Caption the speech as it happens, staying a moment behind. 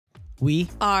We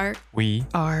are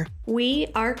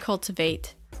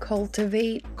cultivate. cultivate.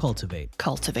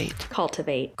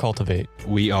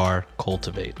 We are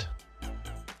cultivate.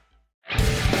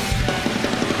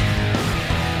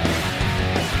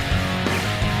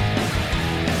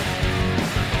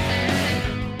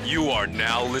 You are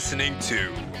now listening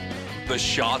to the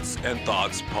Shots and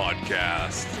Thoughts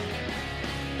Podcast.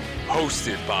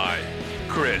 Hosted by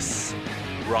Chris,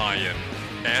 Ryan,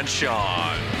 and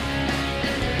Sean.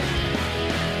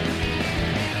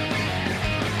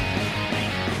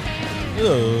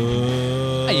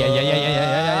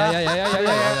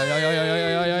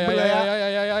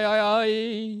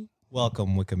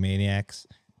 Welcome, Wikimaniacs,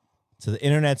 to the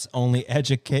internet's only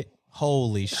educate.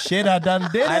 Holy shit! I done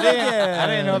did it again. I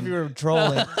didn't know if you were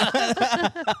trolling.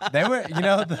 They were,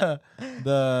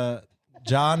 the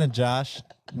John and Josh,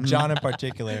 John in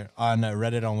particular, on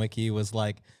Reddit on Wiki was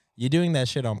like, "You're doing that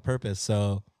shit on purpose."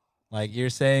 So, like, you're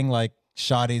saying like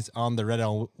Shotty's on the Reddit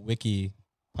on Wiki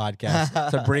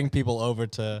podcast to bring people over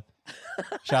to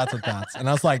Shots and Thoughts, and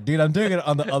I was like, "Dude, I'm doing it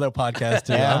on the other podcast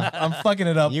too. Yeah. I'm fucking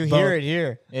it up. You both. hear it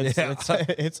here. It's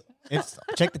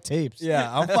check the tapes.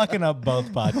 Yeah, I'm fucking up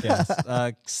both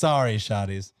podcasts. Sorry,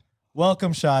 Shotties.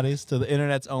 Welcome, Shotties, to the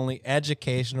internet's only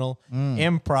educational,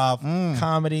 improv,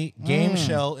 comedy, game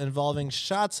show involving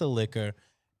shots of liquor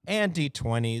and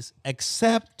D20s,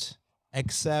 except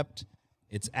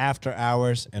it's after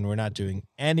hours and we're not doing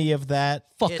any of that.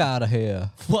 Fuck out of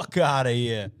here. Fuck out of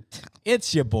here.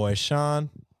 It's your boy, Sean.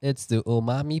 It's the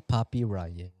Umami Papi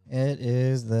Ryan. It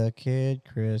is the kid,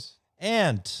 Chris.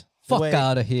 And Fuck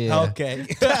out of here. Okay.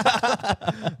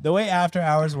 The way After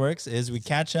Hours works is we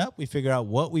catch up, we figure out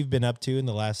what we've been up to in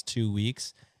the last 2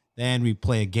 weeks, then we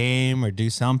play a game or do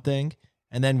something,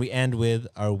 and then we end with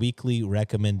our weekly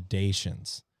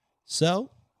recommendations.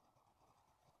 So,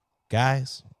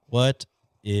 guys, what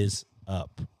is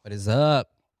up? What is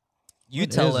up? You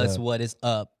What tell is us up? what is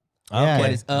up. Yeah, What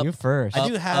is up? You first. I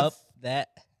do have Up that.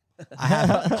 I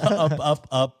have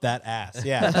up that ass.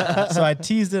 Yeah. So I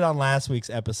teased it on last week's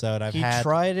episode. I've He had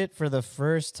tried it for the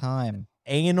first time.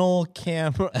 anal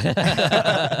camera.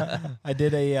 I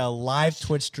did a live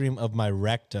Twitch stream of my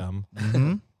rectum.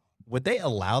 Would they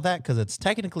allow that? Because it's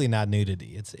technically not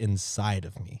nudity. It's inside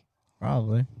of me.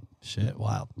 Probably. Shit,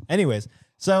 wild. Anyways,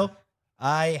 so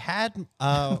I had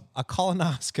a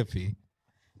colonoscopy.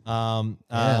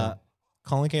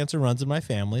 Colon cancer runs in my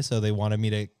family, so they wanted me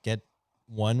to get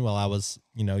one while I was,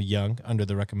 young, under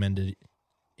the recommended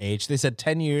age. They said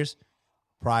 10 years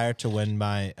prior to when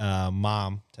my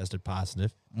mom tested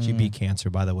positive. She beat cancer,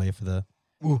 by the way, for the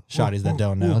shotties that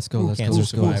don't know. Let's go. Let's Cancer go.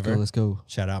 survivor. Let's go.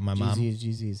 Shout out my mom.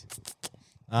 GZs.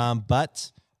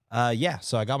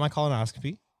 So I got my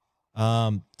colonoscopy.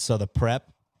 So the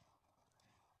prep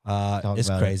is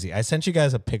about crazy. I sent you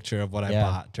guys a picture of what I Yeah.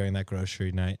 bought during that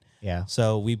grocery night. Yeah.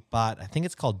 So we bought, I think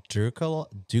it's called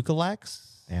Ducalax.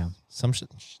 Yeah. Some shit.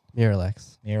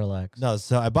 Miralax. Miralax. No,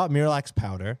 so I bought Miralax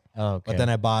powder, Oh, okay. but then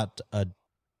I bought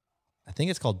I think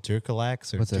it's called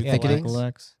Durcalax or What's it, Ducalax. thickening?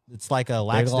 Miralax. It's like a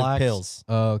laxative Durcalax? pills.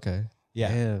 Oh, okay. Yeah.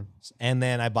 Damn. And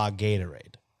then I bought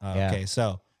Gatorade. Yeah. Okay,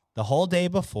 so the whole day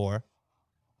before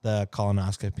the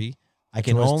colonoscopy,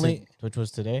 Which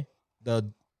was today?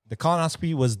 the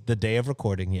colonoscopy was the day of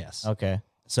recording, yes. Okay.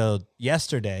 So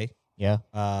yesterday, Yeah.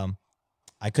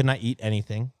 I could not eat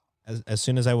anything. As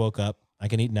soon as I woke up, I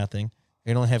can eat nothing. I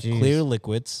can only have Jeez. clear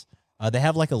liquids. They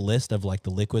have like a list of like the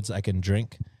liquids I can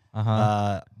drink.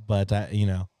 But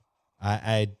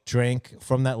I drank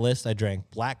from that list. I drank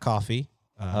black coffee.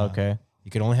 Okay. You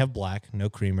can only have black, no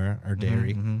creamer or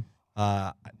dairy.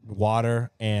 Water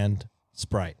and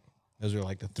Sprite. Those are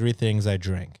like the three things I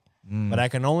drank. But I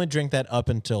can only drink that up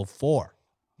until 4.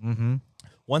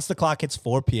 Once the clock hits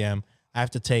 4 p.m., I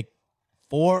have to take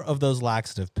 4 of those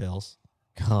laxative pills.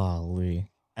 Golly.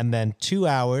 And then 2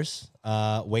 hours,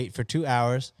 wait for 2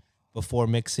 hours before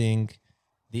mixing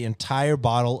the entire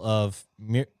bottle of,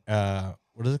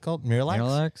 what is it called?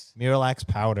 Miralax? Miralax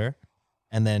powder.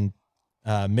 And then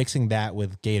mixing that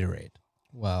with Gatorade.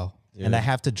 Wow. And I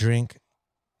have to drink,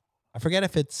 I forget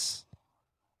if it's,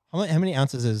 how many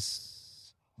ounces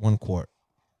is 1 quart?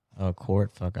 Oh,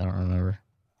 quart? Fuck, I don't remember.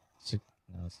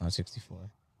 No, it's not 64.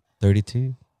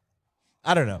 32?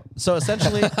 I don't know. So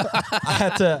essentially, I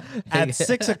had to, at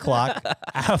 6 o'clock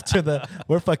after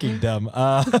we're fucking dumb.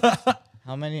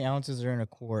 How many ounces are in a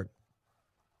quart?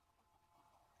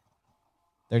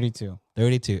 32.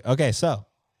 32. Okay, so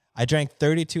I drank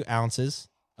 32 ounces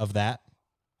of that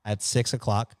at 6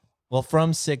 o'clock. Well,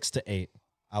 from 6 to 8,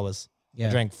 I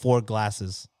drank 4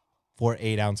 glasses, 4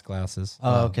 8-ounce glasses.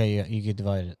 Oh, okay. Yeah, you could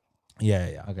divide it.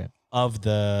 Yeah. Okay. Of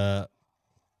the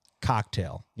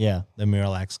cocktail, Yeah. the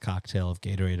Miralax cocktail of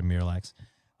Gatorade and Miralax,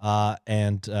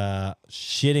 and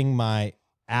shitting my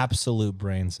absolute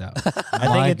brains out. I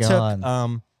My think it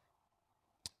God.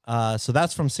 took so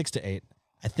that's from 6 to 8.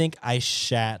 I think I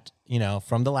shat,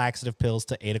 from the laxative pills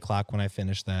to 8 o'clock when I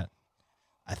finished that.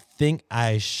 I think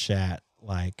I shat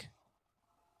like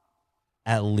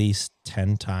at least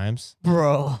 10 times.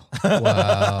 Bro.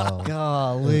 Wow.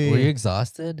 Golly. Were you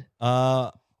exhausted?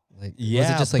 Uh, Like, was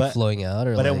Yeah, it just like but- flowing out,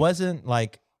 or but like, it wasn't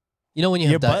like you know when you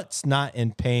your have butt's not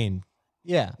in pain.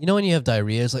 Yeah. you know when you have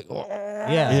diarrhea, it's like,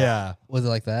 Yeah. Yeah. was it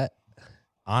like that?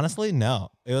 Honestly, no.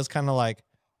 It was kind of like,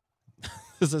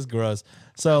 this is gross.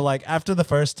 So like after the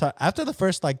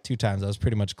first like 2 times, I was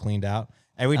pretty much cleaned out.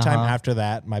 Every time Uh-huh. after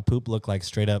that, my poop looked like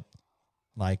straight up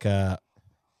like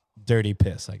dirty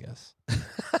piss, I guess.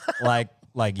 like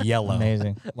yellow.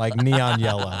 Amazing. Like neon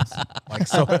yellows. Like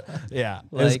so yeah,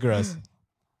 it was Like- gross.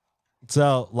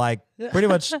 So like pretty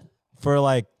much for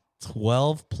like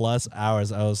 12 plus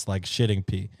hours I was like shitting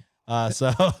pee.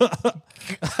 So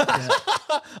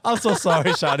I'm so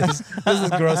sorry, Shotties. This is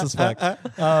gross as fuck.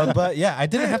 But yeah, I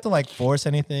didn't have to like force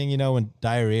anything, when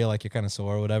diarrhea, like you're kind of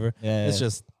sore or whatever. Yeah, It's yeah.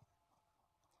 just,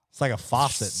 it's like a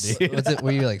faucet, dude. Was it?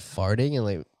 Were you like farting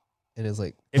and it was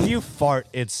like, If you fart,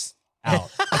 it's out.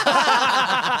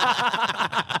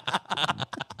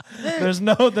 There's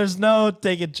no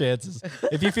taking chances.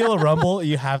 If you feel a rumble,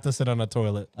 you have to sit on a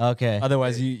toilet. Okay.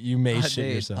 Otherwise, you may God, shit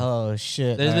dude. yourself. Oh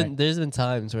shit. there's been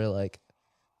times where like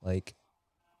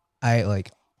I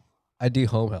do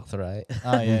home health, right?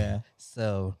 Oh yeah.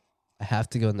 So I have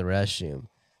to go in the restroom,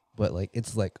 but like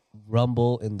it's like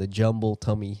rumble in the jumble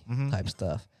tummy Mhm. type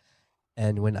stuff.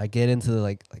 And when I get into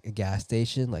like a gas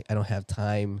station, like I don't have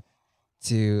time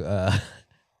to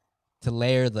to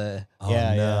layer the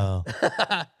Yeah, no.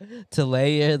 to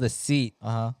layer the seat. Uh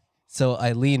huh. So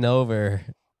I lean over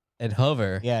and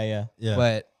hover. Yeah, yeah. Yeah.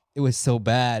 But it was so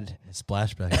bad.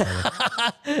 Splashback.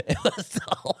 brother. It was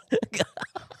so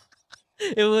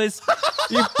it was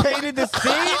You painted the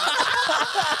seat.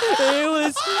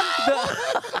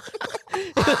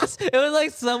 it was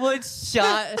like someone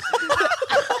shot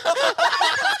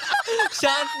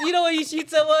you know when you shoot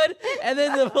someone and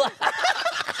then the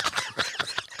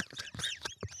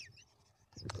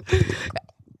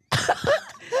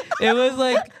it was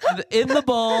like in the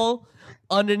bowl,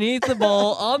 underneath the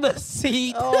bowl, on the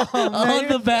seat, on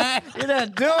the back. You're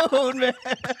that dude, man.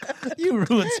 You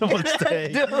ruined someone's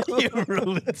day. You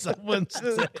ruined someone's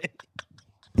day.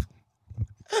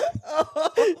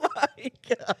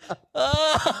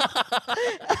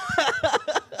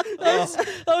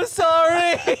 I'm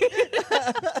sorry.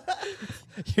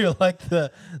 You're like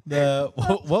the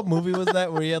what movie was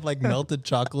that where he had like melted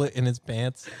chocolate in his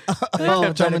pants?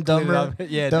 Oh, Dumb and Dumber.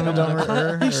 Yeah, Dumb and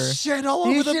Dumber. He shit all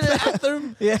over the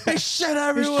bathroom. Yeah. He shit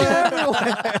everywhere.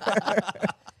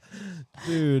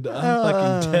 Dude,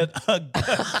 I'm fucking dead.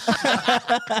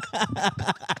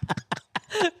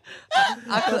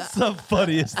 That's the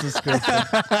funniest description.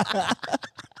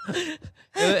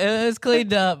 It was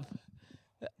cleaned up.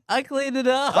 I cleaned it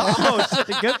up. Oh shit!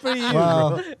 Good for you,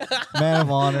 Wow. bro. Man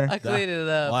of honor. I cleaned it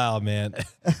up. Wow, man.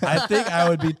 I think I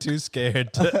would be too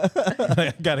scared to.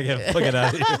 I gotta get fucking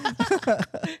out of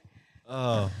here.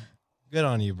 Oh, good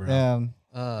on you, bro. Damn.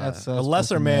 Uh, That's so A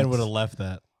lesser fucking man nuts. would have left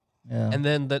that. Yeah. and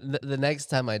then the next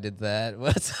time I did that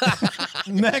was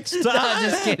Next No,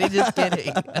 time. just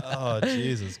kidding. Oh,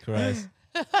 Jesus Christ.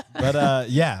 But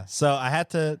yeah, so I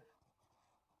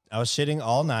was shitting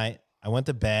all night. I went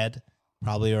to bed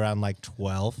probably around like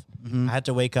 12. Mhm. I had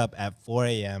to wake up at 4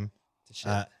 a.m.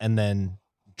 And then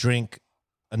drink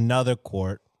another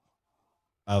quart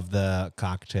of the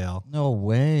cocktail. No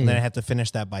way. And then I had to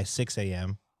finish that by 6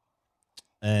 a.m.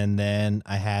 And then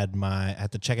I had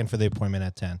to check in for the appointment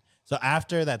at 10. So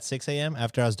after that 6 a.m.,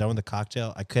 after I was done with the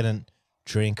cocktail, I couldn't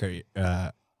drink or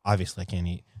obviously I can't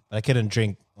eat, but I couldn't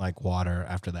drink like water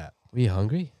after that. Were you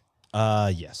hungry?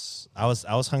 Yes. I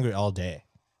was hungry all day.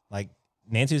 Like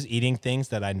Nancy was eating things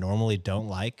that I normally don't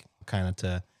like, kind of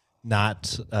to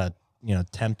not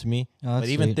tempt me. Oh, but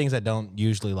that's even sweet. things I don't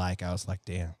usually like, I was like,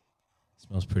 damn,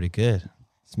 smells pretty good.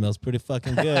 Smells pretty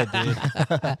fucking good, dude.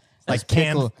 Like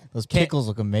Those pickles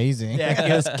look amazing. Yeah,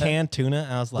 it was canned tuna.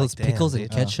 And I was like, Those damn, pickles dude.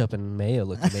 and ketchup and mayo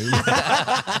look amazing.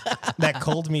 That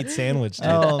cold meat sandwich, dude.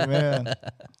 Oh man.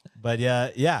 But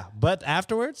yeah. But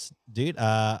afterwards, dude,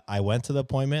 I went to the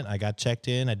appointment. I got checked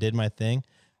in. I did my thing.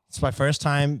 It's my first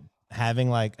time having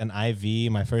like an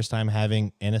IV. My first time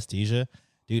having anesthesia.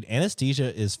 Dude,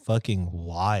 anesthesia is fucking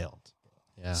wild.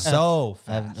 Yeah. So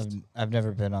fast. I've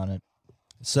never been on it.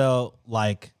 So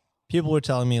like people were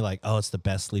telling me like, oh, it's the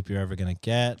best sleep you're ever gonna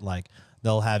get. Like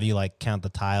they'll have you like count the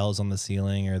tiles on the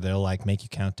ceiling, or they'll like make you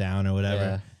count down or whatever.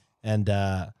 Yeah.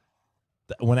 And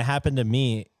when it happened to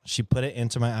me, she put it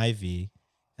into my IV, and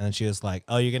then she was like,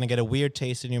 "Oh, you're gonna get a weird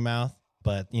taste in your mouth,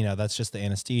 but that's just the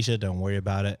anesthesia. Don't worry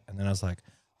about it." And then I was like,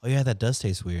 "Oh yeah, that does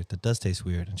taste weird. That does taste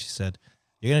weird." And she said,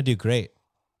 "You're gonna do great."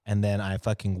 And then I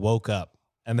fucking woke up,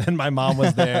 and then my mom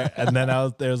was there, and then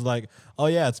there was like, "Oh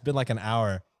yeah, it's been like an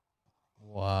hour."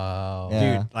 Wow.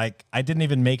 Yeah. Dude, like I didn't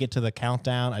even make it to the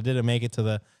countdown. I didn't make it to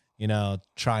the,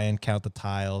 try and count the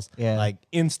tiles. Yeah. Like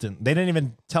instant. They didn't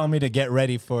even tell me to get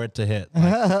ready for it to hit. Like,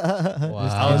 Wow.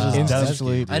 I was just Instant done.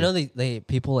 sleep. I know they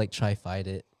people like try fight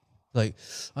it. Like,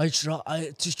 I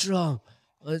too strong.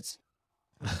 Let's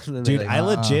Dude, I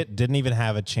legit didn't even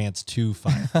have a chance to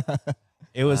fight.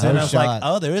 It was, No and I was like, shot.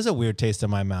 oh, there is a weird taste in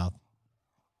my mouth.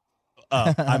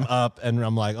 I'm up, and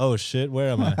I'm like, oh shit, where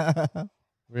am I?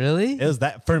 Really? It was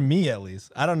that for me at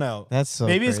least. I don't know. That's so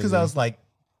Maybe it's because I crazy. was like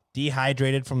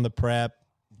dehydrated from the prep,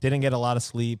 didn't get a lot of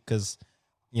sleep because,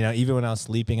 even when I was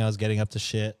sleeping, I was getting up to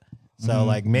shit. So Mhm,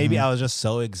 like maybe mhm. I was just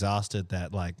so exhausted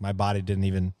that like my body didn't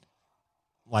even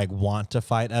like want to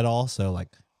fight at all. So like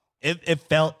it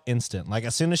felt instant. Like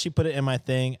as soon as she put it in my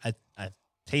thing, I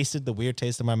tasted the weird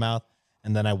taste in my mouth,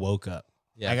 and then I woke up.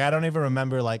 Yeah. Like I don't even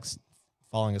remember like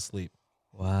falling asleep.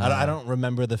 Wow. I don't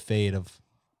remember the fade of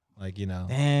like,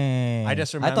 Dang. I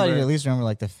just I thought you'd remember- at least remember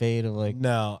like the fade of like.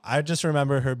 No, I just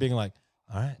remember her being like,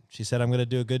 all right, she said I'm going to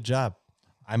do a good job.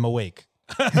 I'm awake.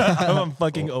 I'm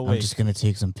fucking I'm awake. just gonna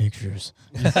take some pictures.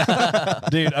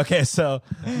 Dude, okay, so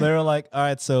they were like, all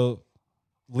right, so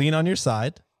lean on your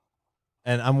side.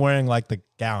 And I'm wearing like the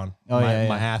gown. Oh, yeah,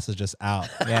 My yeah. ass is just out.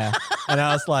 Yeah. And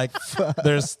I was like,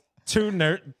 there's two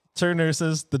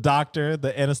nurses, the doctor,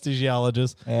 the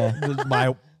anesthesiologist, Yeah.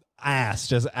 my ass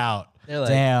just out. They're like,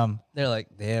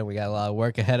 damn, we got a lot of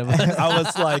work ahead of us. I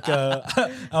was like,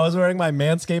 I was wearing my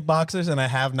Manscaped boxers, and I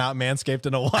have not Manscaped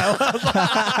in a while.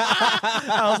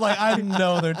 I was like, I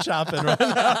know they're chopping right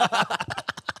now.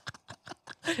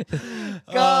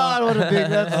 God, what a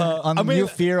big new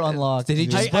fear unlocked. Did he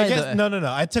dude. just- I by guess the- no.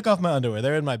 I took off my underwear.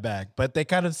 They're in my bag, but they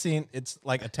kind of seen it's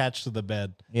like attached to the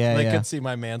bed. Yeah, they yeah. could see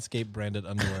my Manscaped branded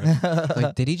underwear.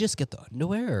 Like, did he just get the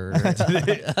underwear?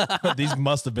 Or These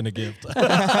must have been a gift. But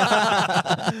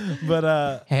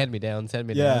hand me downs, hand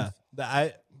me yeah,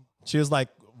 downs. she was like,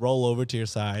 roll over to your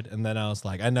side, and then I was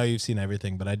like, I know you've seen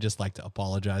everything, but I'd just like to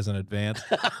apologize in advance.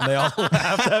 And they all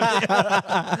laughed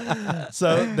at me.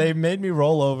 So they made me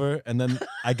roll over, and then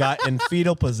I got in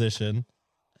fetal position,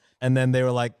 and then they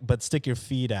were like, but stick your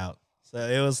feet out. So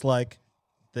it was like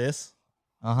this,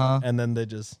 and then they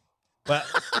just, but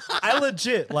I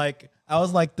legit, like, I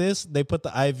was like this, they put the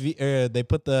IV, they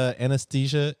put the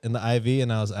anesthesia in the IV,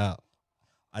 and I was out.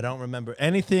 I don't remember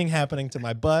anything happening to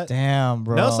my butt. Damn,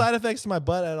 bro. No side effects to my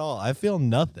butt at all. I feel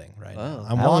nothing right now. Wow.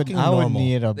 I'm I would, walking I would normal.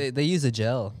 need a They use a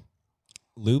gel.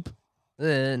 Loop.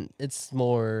 Then it's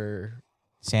more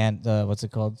what's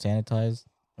it called? Sanitized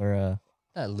or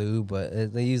not lube,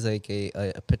 but they use like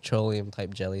a petroleum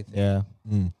type jelly thing. yeah.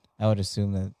 Mm. I would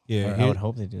assume that. Yeah, or I here- would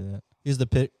hope they do that. Here's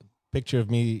the picture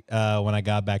of me when I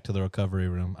got back to the recovery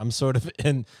room. I'm sort of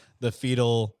in the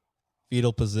fetal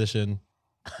position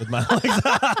with my legs.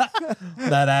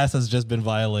 That ass has just been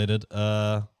violated.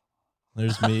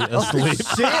 There's me asleep.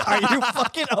 Shit, are you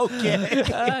fucking okay?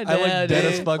 I look dead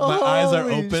as fuck. My eyes are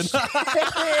Holy open.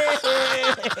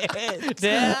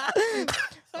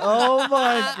 Oh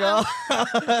my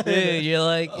god, Dude, you're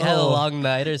like had a long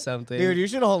night or something. dude! You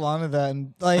should hold on to that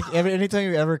and like anytime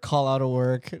you ever call out of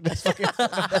work, just fucking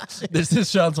This is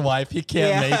Sean's wife. He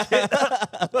can't make it.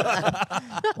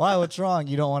 why? What's wrong?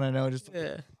 You don't want to know? Just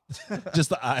yeah. Just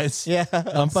the eyes. yeah.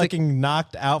 I'm fucking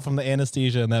knocked out from the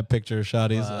anesthesia in that picture,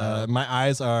 Shotties. Wow. My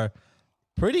eyes are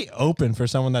pretty open for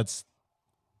someone that's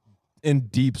in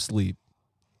deep sleep.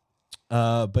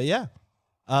 But yeah,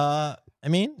 I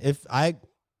mean, if I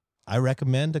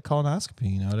recommend a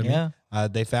colonoscopy. You know what I mean? Yeah.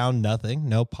 They found nothing,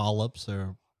 no polyps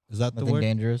or is that the Nothing word?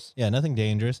 dangerous. Yeah, nothing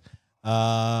dangerous.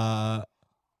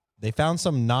 They found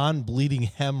some non-bleeding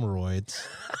hemorrhoids.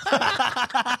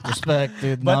 Respect,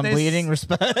 dude. But they Non-bleeding.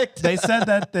 Respect. They said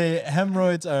that the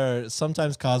hemorrhoids are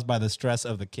sometimes caused by the stress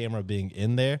of the camera being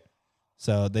in there.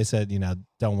 So they said,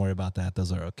 don't worry about that.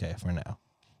 Those are okay for now.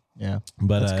 yeah,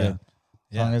 But that's good. As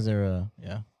yeah, long as they're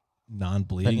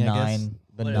non-bleeding, I guess.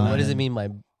 benign. What does it mean by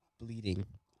bleeding?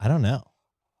 I don't know.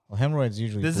 Well, hemorrhoids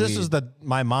usually. This bleed. was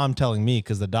my mom telling me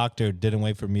because the doctor didn't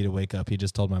wait for me to wake up. He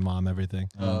just told my mom everything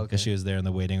Oh, because she was there in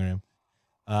the waiting room.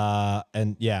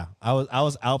 And yeah, I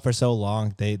was out for so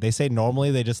long. They say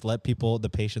normally they just let the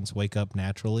patients wake up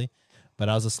naturally, but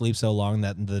I was asleep so long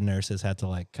that the nurses had to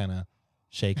like kind of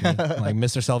shake me, like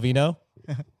Mr. Salvino,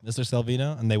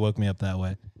 and they woke me up that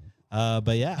way.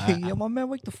 But yeah, Yo, my man,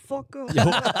 wake the fuck up.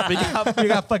 we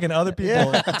got fucking other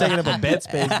people taking up a bed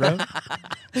space, bro.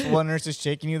 One nurse is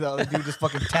shaking you, the other dude just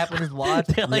fucking tapping his watch.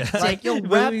 They're like, yo, moving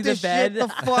wrap the this bed. shit the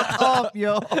fuck up,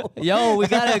 yo. Yo, we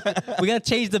gotta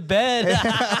change the bed.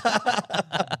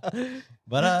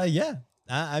 But yeah,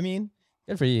 I mean,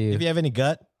 Good for you. if you have any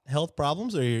gut health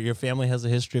problems or your family has a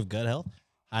history of gut health,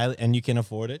 and you can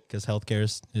afford it because healthcare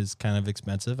is kind of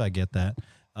expensive, I get that.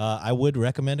 I would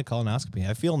recommend a colonoscopy.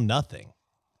 I feel nothing.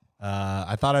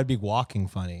 I thought I'd be walking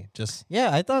funny. Just Yeah,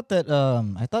 I thought that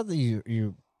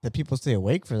you that people stay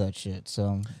awake for that shit. So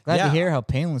I'm glad Yeah. to hear how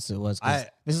painless it was. 'Cause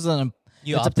this is You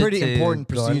it's a opted pretty to important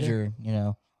go under? procedure, you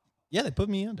know. yeah, they put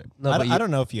me under. No, I, but I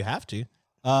don't know if you have to,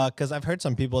 because I've heard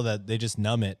some people that they just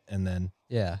numb it and then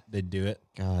Yeah. they do it.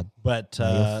 God. But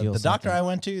Yeah, you'll feel the doctor something. I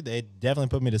went to, they definitely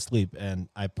put me to sleep, and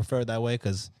I prefer it that way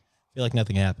because I feel like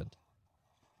nothing happened.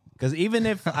 Because even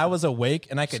if I was awake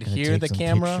and I could Just gonna hear take the some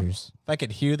camera, pictures. if I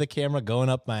could hear the camera going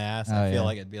up my ass, Oh, I feel yeah.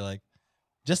 like it'd be like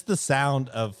just the sound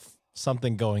of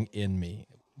something going in me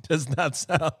does not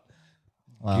sound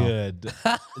Wow. good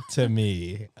to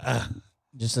me.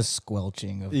 Just a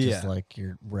squelching of Yeah. just like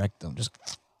your rectum. Just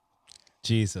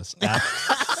Jesus,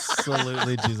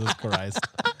 absolutely, Jesus Christ.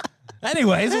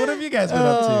 Anyways, what have you guys been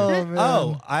up to? man.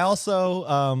 Oh, I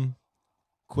also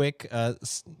quick,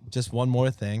 just one more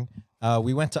thing.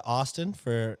 We went to Austin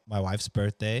for my wife's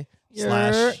birthday /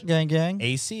 gang gang.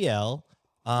 ACL.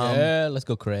 Yeah, let's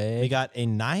go, We Craig. got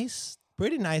a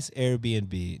pretty nice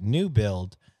Airbnb, new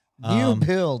build. New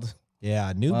build.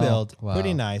 Yeah, new Wow. build, Wow.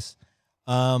 pretty nice.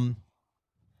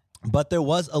 But there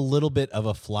was a little bit of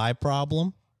a fly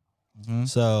problem. Mhm.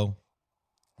 So,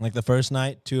 like the first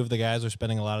night, 2 of the guys were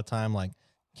spending a lot of time like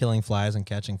killing flies and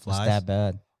catching It's flies. that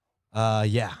bad.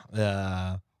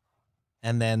 Yeah.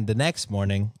 And then the next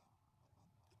morning,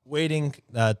 waiting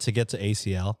to get to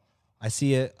ACL, I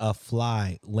see a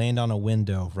fly land on a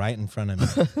window right in front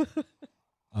of me.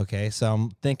 Okay, so I'm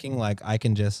thinking like I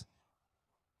can just,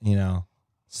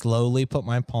 slowly put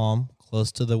my palm close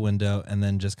to the window and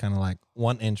then just kind of like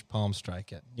 1-inch palm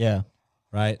strike it. Yeah.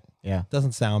 Right? Yeah.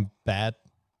 Doesn't sound bad,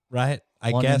 right?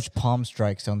 I 1 guess. inch palm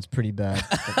strike sounds pretty bad.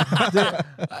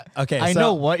 Okay, I so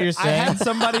know what you're I saying. had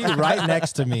somebody right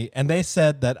next to me, and they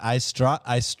said that I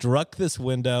struck this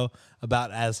window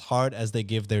about as hard as they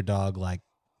give their dog like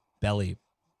belly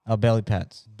Belly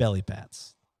pats.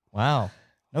 pats. Wow.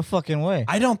 No fucking way.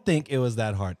 I don't think it was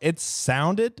that hard. It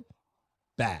sounded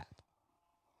bad,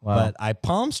 Wow. but I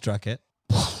palm struck it,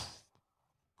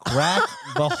 cracked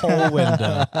the whole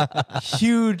window,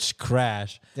 huge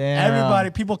crash.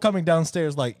 Damn. People coming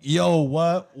downstairs like, yo,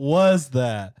 what was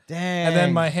that? Damn. And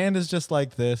then my hand is just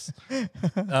like this.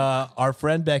 Our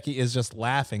friend Becky is just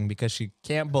laughing because she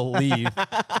can't believe.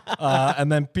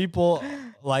 And then people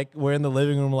like were in the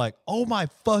living room like, oh my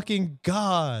fucking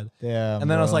God. Damn.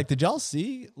 And then I was bro. like, did y'all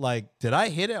see? Like, did I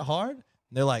hit it hard? And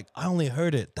they're like, I only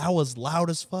heard it. That was loud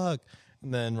as fuck.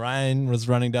 And then Ryan was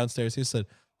running downstairs. He said,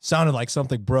 sounded like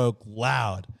something broke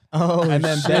loud. oh, And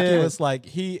then shit. Becky was like,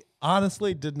 he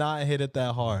honestly did not hit it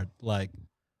that hard. Like,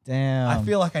 Damn. I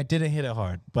feel like I didn't hit it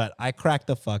hard, but I cracked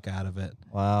the fuck out of it.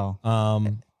 Wow.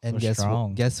 And So guess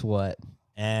strong. guess what?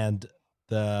 And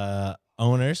the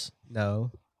owners,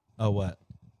 No. oh, what?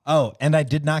 Oh, and I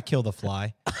did not kill the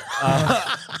fly.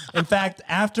 In fact,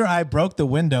 after I broke the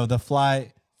window, the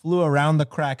fly flew around the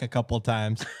crack a couple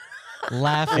times,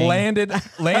 Laughing.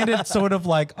 landed sort of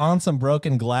like on some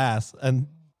broken glass, and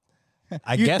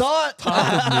I You guess thought?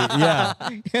 taunted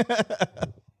me. Yeah.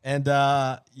 And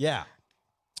yeah,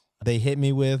 they hit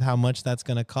me with how much that's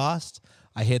gonna cost.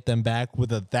 I hit them back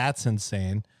with a that's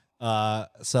insane.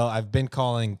 So I've been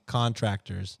calling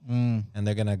contractors, and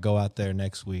they're gonna go out there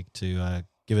next week to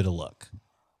give it a look,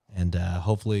 and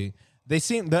hopefully they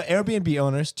seem the Airbnb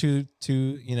owners to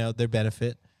their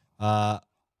benefit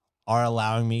are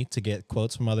allowing me to get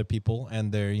quotes from other people,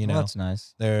 and they're Well, that's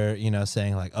nice. they're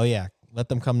saying like, oh yeah, let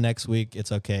them come next week.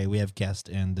 It's okay. We have guests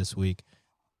in this week.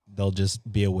 They'll just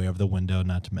be aware of the window,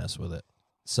 not to mess with it.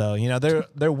 So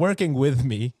they're working with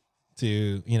me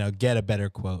to get a better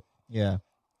quote. Yeah.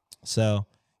 So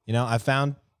I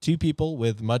found 2 people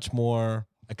with much more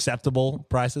acceptable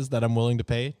prices that I'm willing to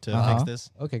pay to fix this.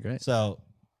 Okay, great. So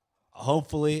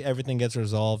hopefully everything gets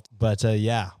resolved. But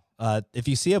yeah, if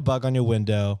you see a bug on your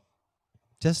window,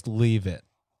 just leave it.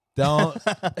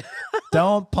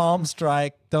 Don't palm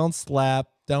strike. Don't slap.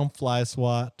 Don't fly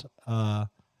swat.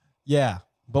 Yeah.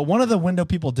 But one of the window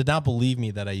people did not believe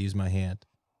me that I used my hand.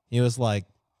 He was like,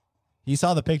 he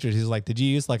saw the pictures. He's like, did you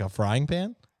use like a frying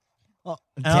pan?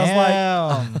 And I was like,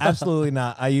 Damn. absolutely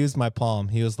not. I used my palm.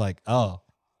 He was like, oh,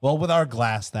 well, with our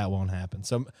glass, that won't happen.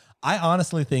 So I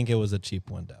honestly think it was a cheap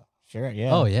window. Sure.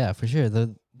 Yeah. Oh yeah, for sure.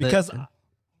 Because,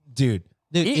 dude,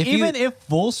 dude, even if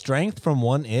full strength from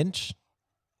 1 inch,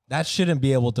 that shouldn't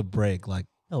be able to break. Like,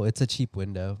 no, it's a cheap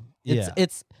window. Yeah.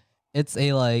 It's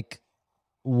a like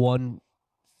 1/4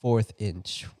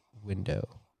 inch window.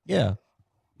 Yeah.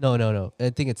 No. I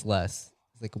think it's less.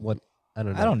 It's like one. I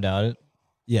don't know. I don't doubt it.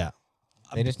 yeah,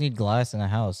 They just need glass in a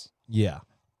house. yeah.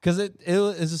 Because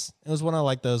it was one of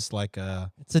like those like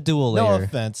It's a dual no layer.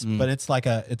 offense, but it's like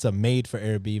it's a made for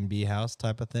Airbnb house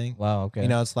type of thing. Wow. Okay. You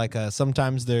know, it's like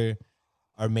sometimes they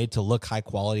are made to look high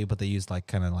quality, but they use like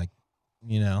kind of like,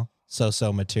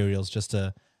 so materials just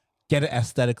to get it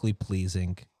aesthetically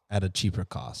pleasing at a cheaper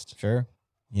cost. Sure.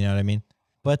 You know what I mean?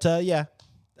 But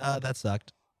that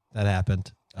sucked. That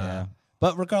happened. Yeah.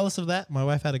 But regardless of that, my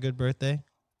wife had a good birthday.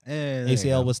 Hey,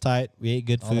 ACL was tight. We ate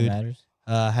good all that food. matters.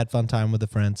 Had fun time with the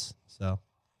friends. So,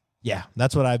 yeah,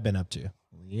 that's what I've been up to.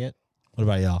 Yeah. What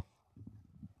about y'all?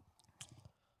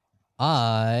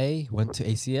 I went to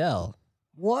ACL.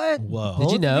 What? Whoa.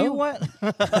 Did you know? What?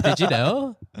 Did you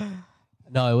know?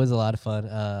 No, it was a lot of fun.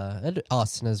 And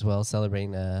Austin as well,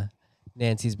 celebrating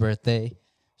Nancy's birthday.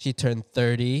 She turned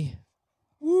 30.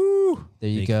 Woo! There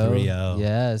you Big go. 3-0.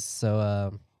 Yes.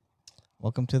 So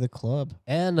Welcome to the club.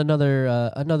 and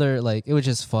another like it was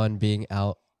just fun being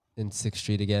out in 6th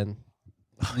Street again,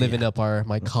 living up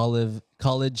my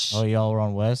college. Oh, y'all were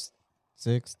on West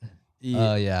 6th?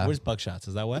 Yeah. Where's Buckshots?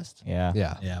 Is that West? Yeah.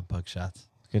 Yeah. Yeah, Buckshots.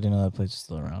 It's good to know that place is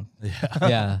still around. Yeah.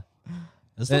 Yeah.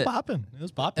 It's still It- popping. It was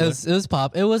It popular. was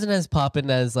pop. It wasn't as popping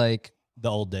as like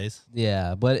the old days.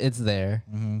 yeah, but it's there.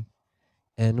 Mm-hmm.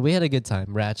 And we had a good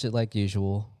time. Ratchet like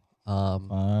usual.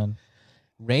 Fun.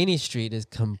 Rainy Street is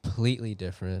completely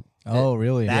different. Oh,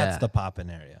 really? That's Yeah. the poppin'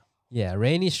 area. Yeah,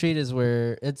 Rainy Street is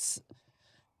where it's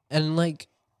and like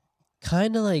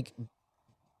kind of like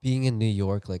being in New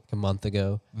York like a month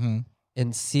ago Mm-hmm.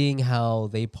 and seeing how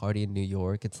they party in New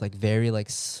York. It's like very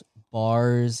like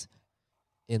bars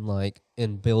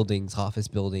in buildings, office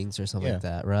buildings or something like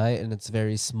that, right? And it's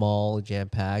very small, jam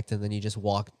packed, and then you just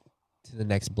walk to the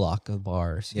next block of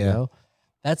bars. You Yeah. know,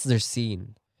 that's their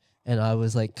scene. And I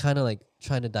was like kind of like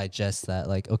trying to digest that.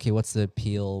 Like, okay, what's the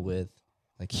appeal with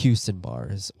like Houston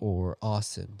bars or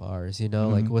Austin bars? You know,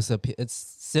 like what's the it's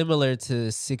similar to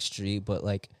 6th Street, but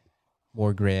like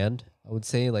more grand. I would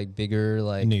say like bigger,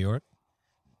 like New York.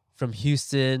 from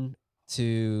Houston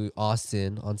to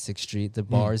Austin on 6th Street, the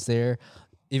bars there,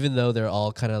 even though they're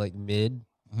all kind of like mid,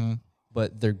 Mm-hmm.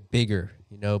 but they're bigger,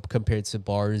 you know, compared to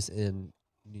bars in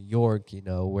New York, you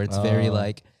know, where it's very Oh.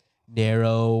 like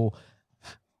narrow.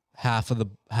 Half of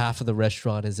the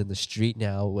restaurant is in the street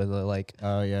now with like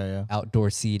Oh, yeah. outdoor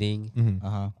seating. Mm-hmm.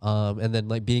 Uh-huh. And then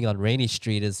like being on Rainy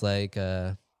Street is like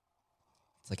it's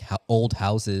like old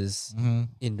houses, Mm-hmm.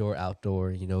 indoor, outdoor,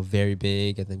 you know, very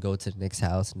big, and then go to the next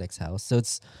house. So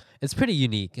it's pretty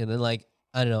unique. And then like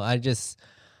I don't know,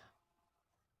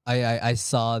 I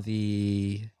saw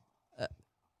the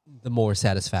more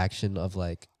satisfaction of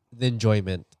like the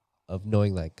enjoyment of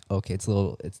knowing like okay,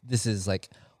 this is like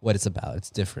what it's about. It's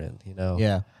different, you know.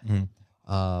 Yeah.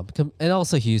 And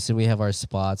also Houston, we have our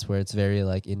spots where it's very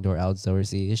like indoor,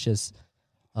 outdoorsy. It's just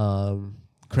I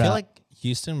feel like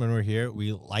Houston, when we're here,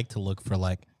 we like to look for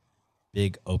like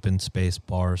big open space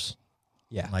bars,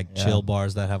 yeah, like Yeah. chill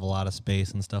bars that have a lot of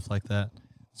space and stuff like that.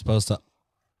 Supposed to,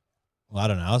 well, I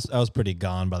don't know. I was pretty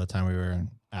gone by the time we were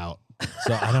out,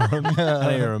 so I don't I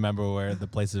don't even remember where the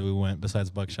places we went besides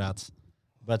Buckshots.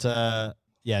 But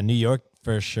yeah, New York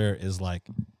for sure is like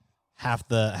half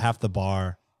the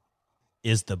bar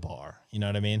is the bar. You know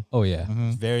what I mean? oh yeah,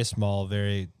 It's very small,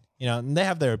 very and they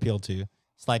have their appeal too.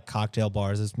 It's like cocktail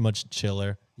bars. It's much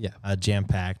chiller, yeah. jam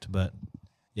packed. But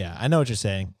yeah, I know what you're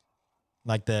saying.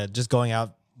 Like the just going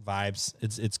out vibes.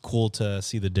 It's cool to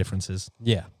see the differences.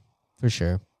 Yeah, for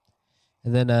sure.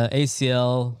 And then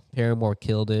ACL, Paramore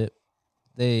killed it.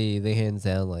 They hands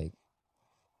down like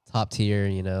top tier,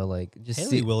 you know, like just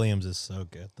Haley Williams is so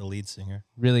good, the lead singer.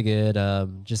 really good.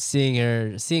 Just seeing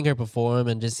her perform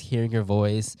and just hearing her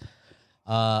voice.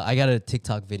 I got a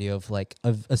TikTok video of like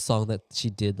a song that she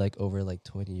did like over like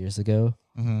 20 years ago,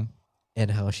 Mm-hmm. and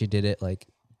how she did it like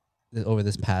over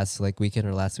this past like weekend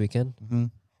or last weekend. Mm-hmm.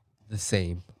 The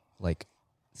same, like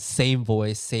same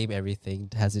voice, same everything,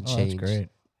 hasn't Oh, changed. that's great.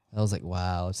 I was like,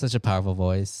 wow, it's such a powerful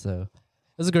voice. So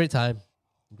it was a great time,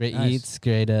 great Nice. eats,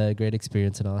 great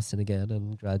experience in Austin again,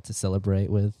 and glad to celebrate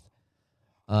with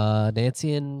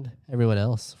Nancy and everyone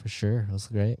else for sure. It was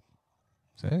great.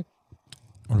 Sick.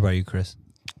 What about you, Chris?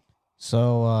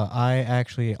 So I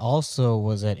actually also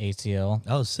was at ATL.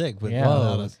 Oh, sick. But Yeah.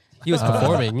 Whoa. He was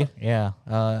performing. Yeah.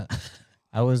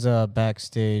 I was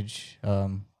backstage.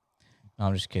 No,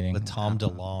 I'm just kidding. with Tom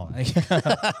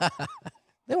DeLonge.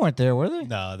 They weren't there, were they?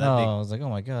 No, No, I was like, oh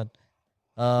my god.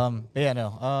 But yeah,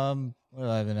 no. What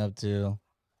have I been up to?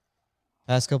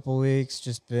 Past couple weeks,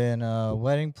 just been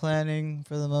wedding planning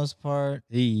for the most part.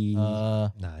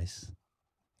 nice.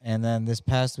 And then this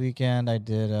past weekend, I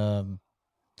did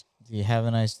the Have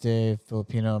a Nice Day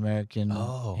Filipino American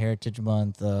Oh. Heritage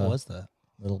Month What was that?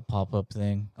 little pop up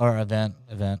thing or event.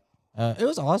 It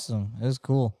was awesome. It was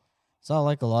cool. Saw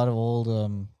like a lot of old,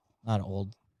 not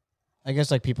old, I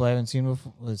guess like people I haven't seen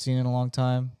before, seen in a long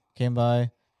time. Came by,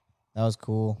 that was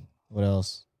cool. What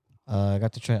else? I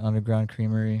got to try Underground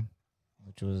Creamery,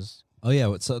 which was Oh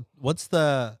yeah. So what's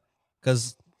the?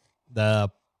 Because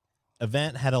the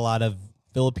event had a lot of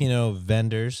Filipino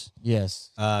vendors, yes,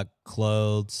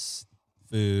 clothes,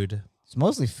 food. it's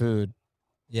mostly food.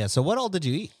 Yeah. So what all did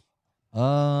you eat?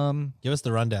 Give us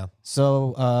the rundown,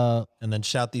 So and then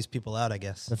shout these people out. I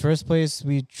guess. the first place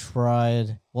we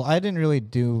tried, well, I didn't really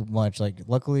do much. Like,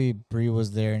 luckily, Bree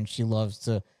was there, and she loves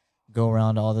to go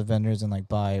around to all the vendors and like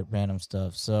buy random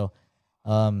stuff. So,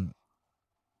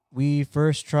 we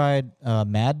first tried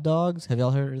Mad Dogs. Have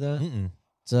y'all heard of that? Mm-mm.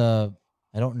 It's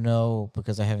I don't know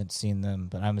because I haven't seen them,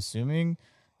 but I'm assuming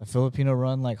a Filipino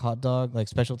run like hot dog, like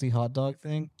specialty hot dog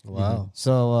thing. Wow.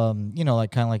 So you know,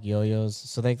 like kind of like yo-yos.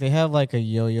 So they have like a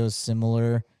yo-yo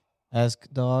similar esque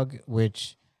dog,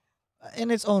 which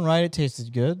in its own right it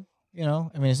tasted good. You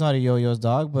know, I mean, it's not a yo-yo's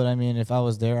dog, but I mean, if I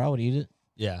was there, I would eat it.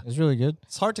 Yeah. It's really good.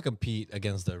 It's hard to compete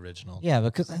against the original. Yeah,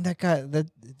 because and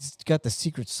it's got the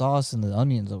secret sauce and the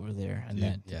onions over there and Dude,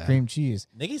 that yeah. cream cheese.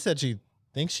 Nikki said she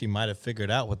thinks she might have figured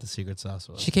out what the secret sauce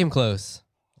was. She came close.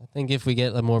 I think if we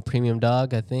get a more premium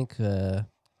dog, I think Well,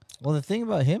 the thing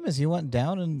about him is he went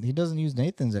down and he doesn't use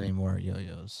Nathan's anymore at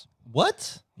yo-yos.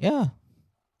 What? Yeah,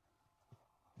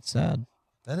 it's sad,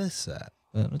 That is sad.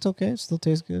 but it's okay. It still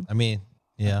tastes good. I mean,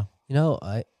 yeah,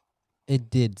 it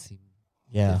did seem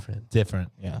Yeah, different.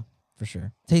 different. yeah, for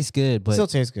sure. Tastes good, but Still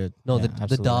tastes good. no, Yeah, the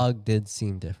absolutely. dog did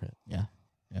seem different. Yeah,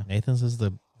 Nathan's is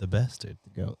the best, dude. the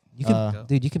goat. You can, Uh,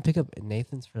 dude, you can pick up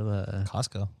Nathan's from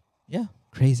Costco, Yeah,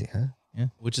 crazy, huh?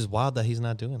 which is wild that he's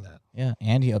not doing that. yeah,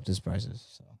 and he upped his prices.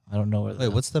 So I don't know where. Wait,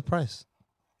 what's the price?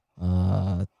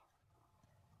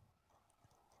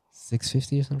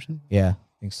 650 or something. Yeah, I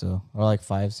think so, or like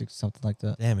 5, 6, something like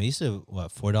that. Damn, it used to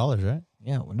what $4, right?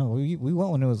 Yeah, well, no, we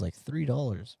went when it was like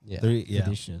 $3. Yeah, Three, For yeah,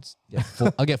 these shits.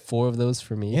 I'll get 4 of those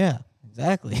for me. Yeah,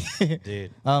 exactly.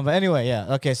 dude. But anyway,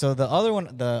 yeah. Okay, so the other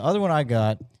one I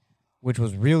got, which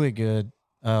was really good,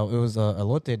 it was a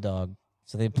elote dog.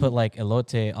 So they put like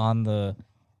elote on the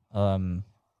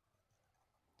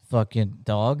fucking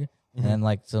dog and then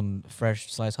like some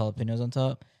fresh sliced jalapenos on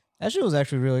top. That shit was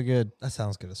actually really good. That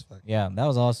sounds good as fuck. Yeah, that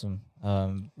was awesome.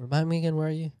 Remind me again, where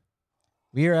are you?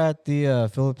 We are at the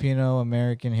Filipino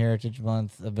American Heritage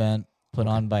Month event put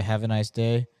on by Have a Nice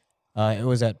Day. It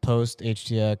was at Post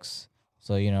HTX,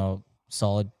 so you know,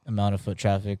 solid amount of foot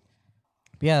traffic.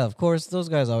 But yeah, of course, those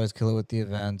guys always kill it with the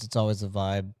events. It's always a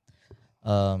vibe.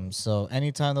 So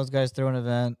anytime those guys throw an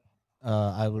event,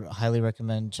 I would highly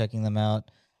recommend checking them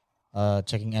out.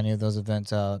 Checking any of those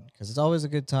events out because it's always a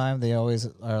good time. They always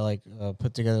are like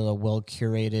put together a well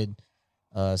curated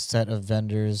set of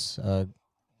vendors,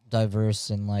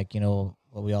 diverse and like, you know,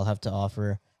 what we all have to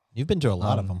offer. You've been to a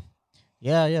lot of them.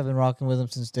 Yeah, I've been rocking with them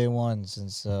since day one,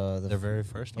 since The very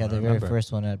first one. yeah, I the very remember.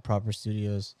 first one at Proper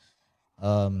Studios.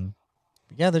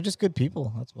 Yeah, they're just good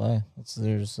people. That's why.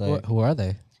 There's like Who are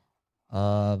they?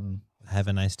 Have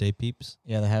a nice day, peeps.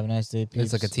 yeah, they Have a Nice Day.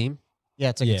 It's like a peeps. team, Yeah,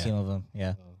 it's like Yeah. a team of them.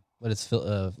 Yeah, but it's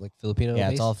like Filipino. yeah,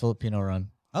 it's based? all Filipino run.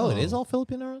 Oh, it is Oh. all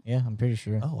Filipino. Yeah, I'm pretty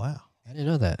sure. Oh wow. I didn't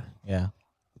know that. Yeah.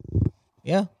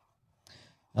 Yeah.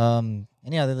 And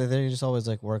yeah, they just always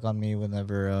like work on me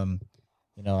whenever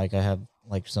you know, like I have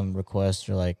like some requests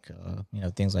or like you know,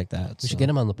 things like that. We should get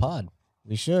him on the pod.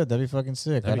 We should. That'd be fucking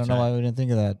sick. That'd I be don't know tight. why we didn't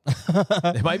think of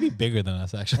that. It might be bigger than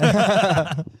us actually.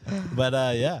 But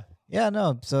yeah. Yeah,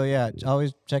 no. So yeah,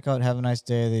 always check out Have a Nice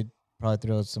Day. They probably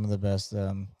throw some of the best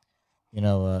you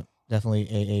know, definitely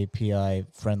AAPI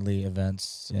friendly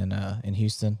events in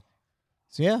Houston.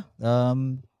 So yeah,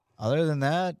 other than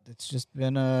that, it's just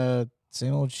been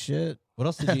same old shit. What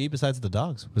else did you eat besides the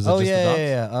dogs? Was it Oh just yeah, the dogs?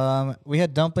 yeah. We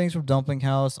had dumplings from Dumpling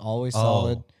House, always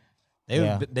solid.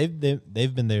 Yeah.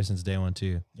 They've been there since day one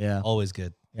too. Yeah. Always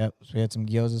good. Yep. So we had some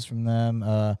gyozas from them.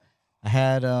 I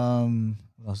had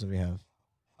what else did we have?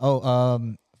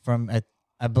 Oh, from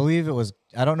I believe it was,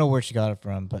 I don't know where she got it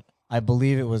from, but I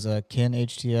believe it was a Kin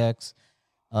HTX.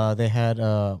 They had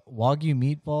Wagyu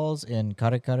meatballs in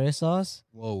kare kare sauce.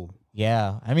 Whoa.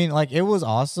 Yeah, I mean, like it was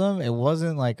awesome. It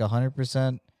wasn't like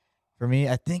 100% for me.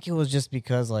 I think it was just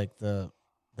because like the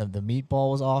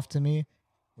meatball was off to me,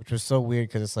 which was so weird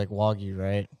because it's like Wagyu,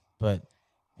 right? But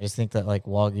I just think that like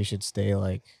Wagyu should stay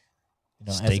like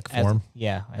Steak form.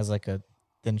 as like a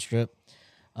thin strip.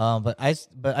 But I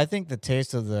think the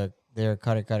taste of their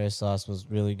kare kare sauce was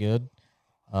really good.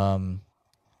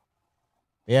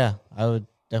 Yeah, I would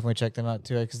definitely check them out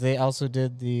too because they also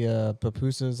did the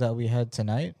pupusas that we had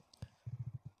tonight.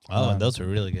 Oh, those were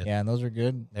really good. Yeah, and those were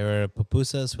good. They were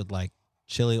pupusas with like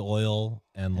chili oil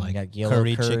and And like got yellow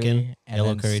curry chicken, and yellow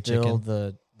then curry still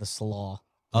chicken. the slaw.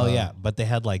 Oh yeah, but they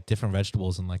had like different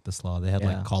vegetables in like the slaw. They had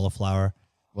Yeah. like cauliflower.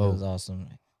 It was awesome.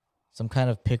 Some kind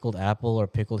of pickled apple or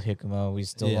pickled jicama. We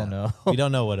still Yeah. don't know, We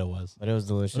don't know what it was, but it was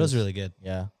delicious. but it was really good.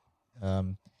 Yeah.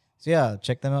 So yeah,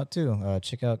 check them out too.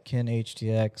 Check out Kin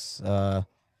HTX.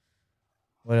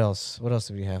 What else? What else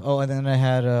did we have? Oh, and then I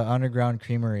had Underground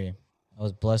Creamery. I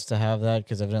was blessed to have that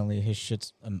because evidently his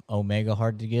shit's omega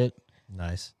hard to get.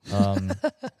 Nice.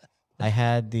 I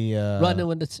had the Running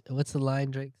with the what's the line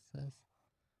Drake says?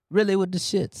 Really with the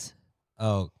shits.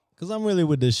 Oh, because I'm really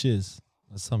with this shiz.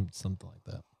 Something like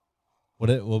that.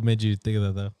 What made you think of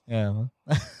that though?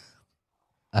 yeah.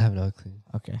 I have no clue.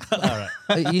 Okay. All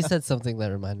right. You said something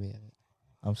that reminded me of it.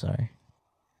 I'm sorry.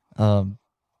 But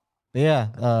yeah,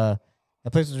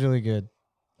 that place was really good.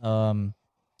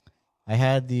 I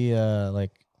had the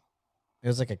like, it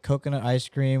was like a coconut ice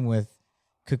cream with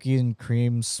cookie and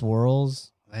cream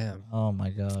swirls. Damn. Oh my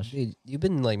gosh. Dude, you've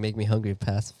been like making me hungry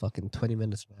past fucking 20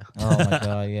 minutes now. Oh my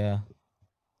god. Yeah.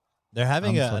 They're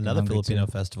having I'm fucking another hungry, Filipino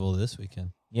too. festival this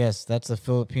weekend. Yes, that's the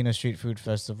Filipino Street Food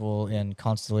Festival in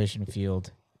Constellation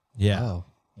Field. Yeah, Wow.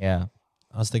 Yeah.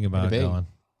 I was thinking about Pretty big. going,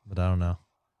 but I don't know.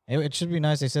 It should be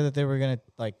nice. They said that they were gonna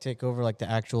like take over like the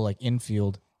actual like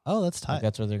infield. Oh, that's Like, tight.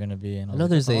 that's where they're gonna be. And I was know like,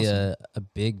 there's that's awesome. a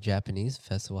big Japanese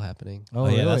festival happening. Oh,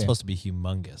 yeah, really? that's supposed to be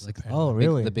humongous. Like, apparently. Oh, Big-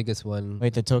 really? the biggest one.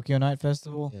 Wait, the Tokyo Night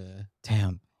Festival? Yeah.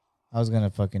 Damn. I was gonna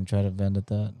fucking try to vend at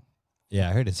that. Yeah,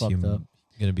 I heard it's Fucked up.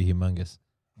 gonna be humongous.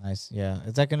 Nice. Yeah.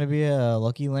 Is that gonna be a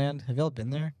Lucky Land? Have y'all been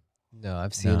there? No,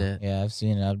 I've seen No. it. Yeah, I've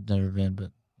seen it. I've never been,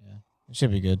 but yeah, it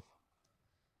should be good.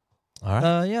 All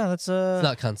right. Yeah, that's It's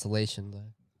not consolation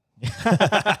though.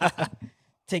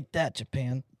 take that,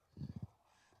 Japan.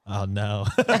 Oh no.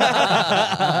 All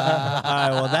right,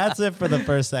 well that's it for the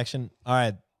first section. All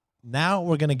right. Now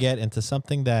we're gonna get into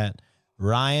something that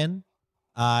Ryan,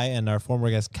 I, and our former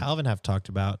guest Calvin have talked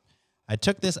about. I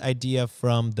took this idea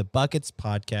from the Buckets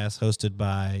podcast hosted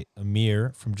by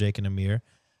Amir from Jake and Amir.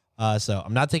 So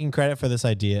I'm not taking credit for this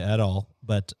idea at all,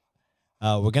 but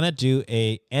we're gonna do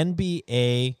a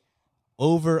NBA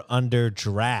over/under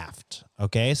draft.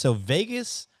 Okay, so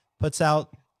Vegas puts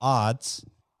out odds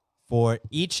for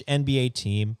each NBA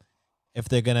team if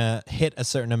they're gonna hit a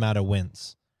certain amount of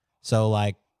wins. So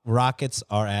like Rockets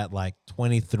are at like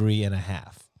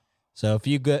 23.5. So if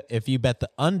you bet the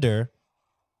under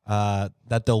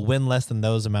that they'll win less than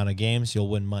those amount of games, you'll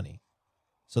win money.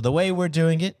 So the way we're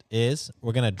doing it is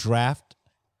we're gonna draft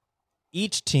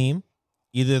each team,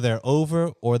 either their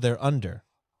over or their under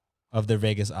of their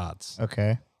Vegas odds.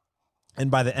 Okay. And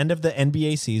by the end of the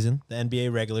NBA season, the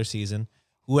NBA regular season,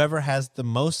 whoever has the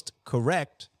most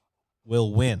correct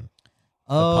will win.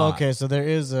 Oh, pot. okay. So there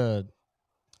is an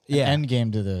end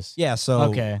game to this. Yeah, so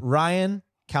Okay. Ryan,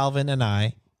 Calvin, and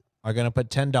I are going to put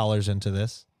 $10 into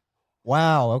this.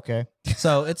 Wow. Okay.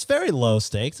 So it's very low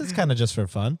stakes. It's kind of just for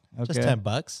fun. Just Okay.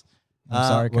 $10. I'm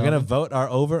sorry, We're going to Calvin. vote our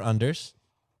over-unders.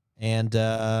 And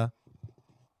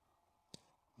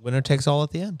winner takes all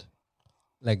at the end.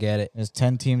 I get it. There's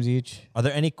 10 teams each. Are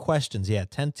there any questions? Yeah,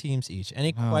 10 teams each.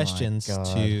 Any Oh my questions God.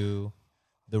 to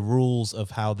the rules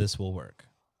of how this will work?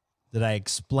 Did I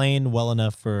explain well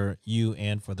enough for you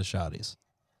and for the shotties?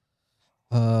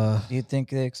 Do you think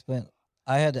they explain?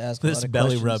 I had to ask a This lot of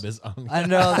belly questions. rub is on. I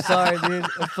know. I'm sorry, dude.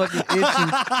 I'm fucking itchy.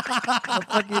 I'm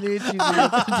fucking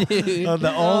itchy, dude. Oh,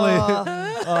 the only.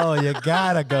 Oh, you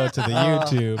gotta go to the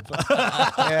YouTube.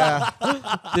 Yeah.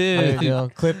 There you Dude. go.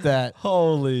 Clip that.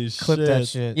 Holy shit! Clip that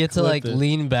shit. You have to Clip like it.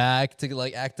 lean back to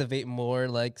like activate more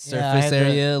like Yeah, I surface had to-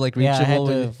 area, like Yeah, I had reachable.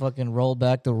 to when- fucking roll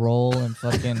back the roll and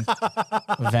fucking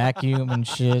vacuum and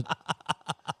shit.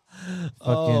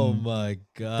 Oh Fucking my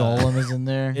god! Golem is in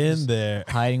there. In there.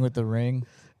 Hiding with the ring.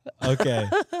 Okay.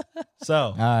 So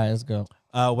All right, let's go.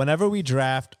 whenever we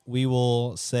draft, we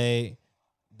will say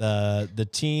the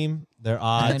team, their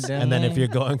odds, And, and then if you're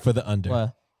going for the under.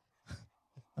 What?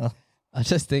 I'm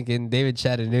just thinking David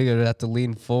Chattanooga would have to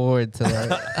lean forward to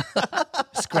like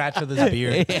Scratch with his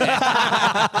beard.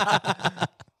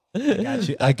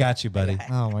 I got you, buddy.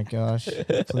 Oh my gosh.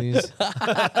 Please.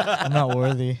 I'm not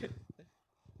worthy.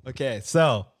 Okay,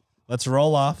 so let's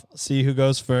roll off. See who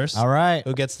goes first. All right.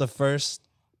 Who gets the first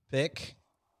pick?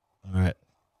 All right.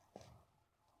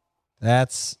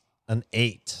 That's an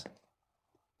 8.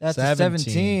 That's a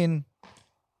 17.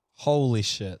 Holy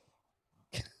shit.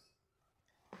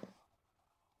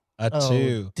 A Oh,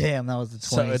 2. damn, that was the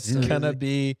 20. So it's gonna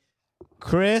be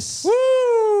Chris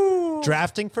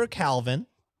drafting for Calvin,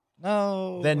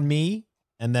 No. then me,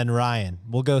 and then Ryan.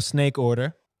 We'll go snake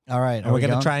order, All right. and we're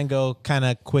gonna try and go kind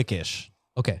of quickish.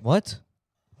 Okay. What?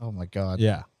 Oh my god.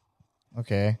 Yeah.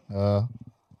 Okay.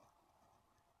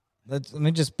 Let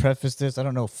me just preface this. I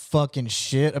don't know fucking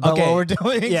shit about Okay. what we're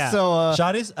doing. Yeah. So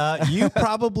Shotties, you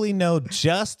probably know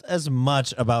just as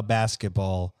much about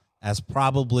basketball as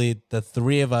probably the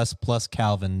three of us plus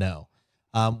Calvin know.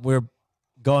 We're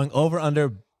going over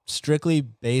under strictly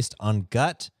based on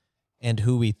gut and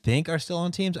who we think are still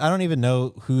on teams. I don't even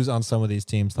know who's on some of these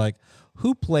teams. Like,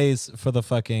 who plays for the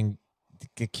fucking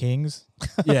the Kings.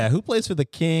 yeah? Who plays for the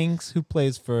Kings? Who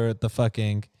plays for the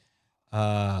fucking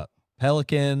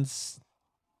Pelicans?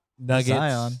 Nuggets.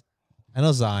 Zion. I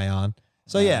know Zion.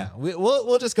 So yeah,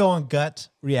 we'll just go on gut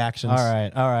reactions. All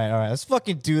right. Let's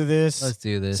fucking do this. Let's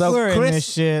do this. So We're in Chris,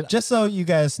 this shit. just so you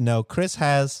guys know, Chris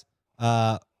has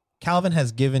Calvin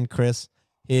has given Chris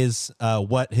his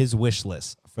what his wish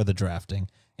list for the drafting,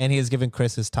 and he has given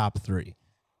Chris his top 3.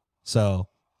 So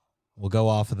we'll go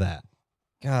off of that.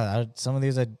 God, some of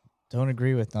these I don't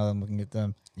agree with now that I'm looking at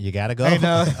them. You gotta go. I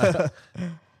know.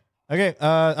 Okay.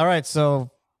 All right.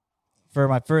 So for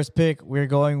my first pick, we're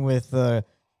going with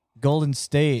Golden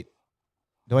State.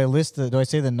 Do I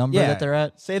say the number Yeah. that they're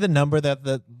at? Say the number that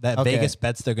Okay. Vegas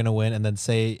bets they're gonna win, and then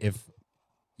say if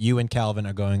you and Calvin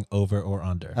are going over or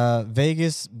under.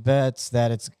 Vegas bets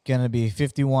that it's going to be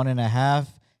 51.5,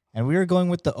 and we are going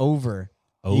with the over.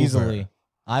 Easily.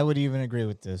 I would even agree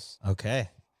with this. Okay.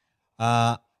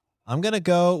 I'm going to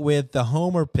go with the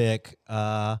homer pick,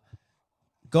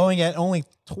 going at only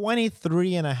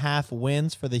 23.5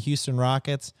 wins for the Houston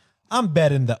Rockets. I'm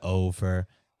betting the over.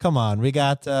 Come on. We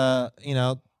got,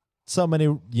 so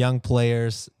many young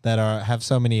players that have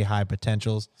so many high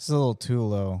potentials. It's a little too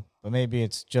low, but maybe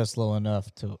it's just low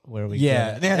enough to where we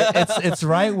Yeah, get. it's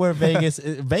right where Vegas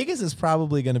is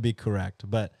probably going to be correct,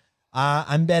 but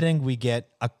I'm betting we get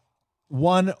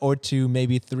 1 or 2,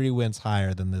 maybe 3 wins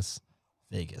higher than this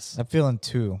Vegas. I'm feeling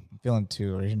 2.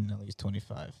 Or even at least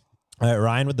 25. All right,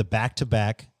 Ryan with the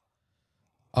back-to-back.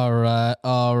 All right.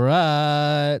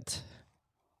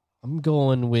 I'm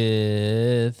going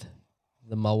with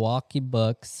the Milwaukee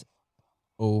Bucks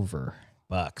over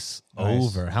Bucks Nice.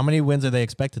 over. How many wins are they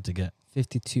expected to get?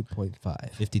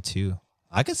 52.5. 52.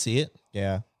 I could see it.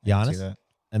 Yeah. I can see Giannis. that.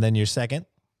 And then your second?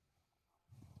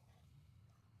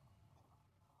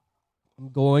 I'm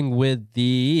going with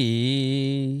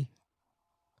the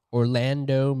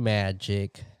Orlando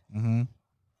Magic Mm-hmm.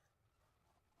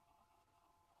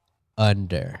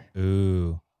 under.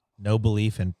 Ooh. No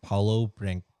belief in Paulo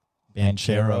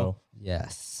Banchero.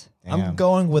 Yes. I'm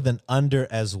going with an under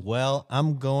as well.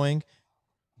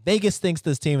 Vegas thinks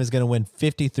this team is going to win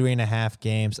 53.5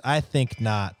 games. I think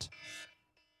not.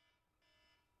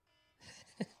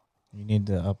 You need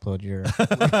to upload your.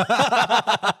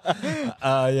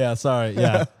 Yeah, sorry.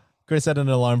 Yeah. Chris set an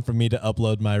alarm for me to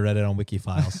upload my Reddit on Wiki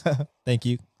files. Thank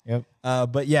you. Yep.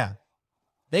 But yeah,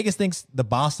 Vegas thinks the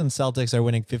Boston Celtics are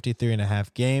winning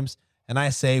 53.5 games. And I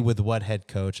say with what head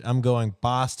coach? I'm going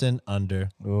Boston under.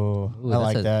 Ooh, I that's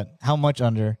like a- that. How much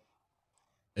under?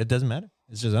 It doesn't matter.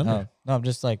 It's just under. Oh, no, I'm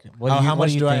just like, what How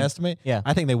much do I think? estimate? Yeah.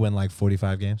 I think they win like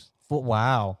 45 games.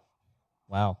 Wow.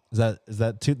 Is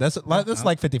that too? That's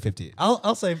like 50-50.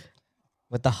 I'll say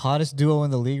With the hottest duo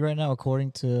in the league right now,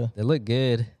 according to. They look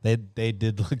good. they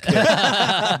did look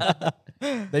good.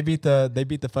 They beat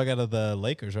the fuck out of the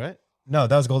Lakers, right? No,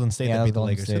 that was Golden State Yeah, that that beat was the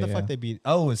Golden Lakers. Who State, the fuck yeah. they beat?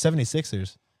 Oh, it was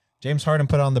 76ers. James Harden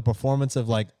put on the performance of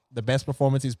like the best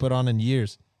performance he's put on in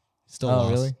years. Still Oh,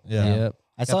 lost. really? Yeah. Yep.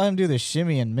 I saw him do the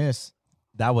shimmy and miss.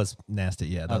 That was nasty.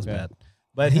 Yeah, that was Okay. bad.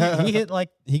 But he hit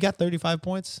he got 35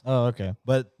 points. Oh, okay.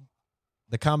 But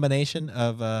the combination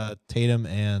of Tatum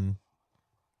and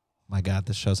my God,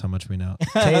 this shows how much we know.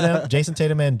 Jason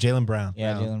Tatum and Jaylen Brown.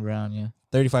 Yeah, Jaylen Brown. Yeah.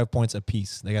 35 points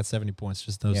apiece. They got 70 points,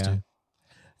 just those Yeah. two.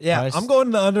 Yeah, Christ. I'm going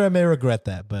to the under. I may regret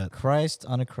that, but Christ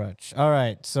on a crutch. All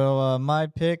right. So my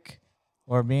pick,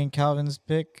 or me and Calvin's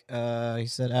pick, he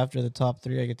said after the top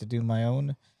 3, I get to do my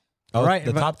own. oh, Right,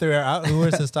 the but- top 3 are out. Who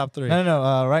is his top 3?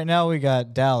 No. Right now we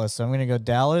got Dallas. So I'm going to go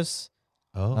Dallas.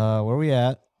 Oh, Where we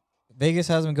at? Vegas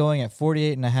has them going at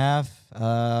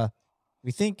 48.5.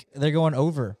 We think they're going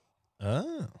over.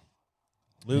 oh.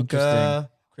 Luka,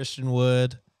 Christian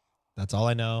Wood. That's all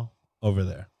I know over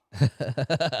there.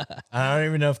 I don't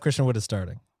even know if Christian Wood is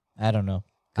starting. I don't know.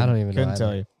 I don't even know. Couldn't tell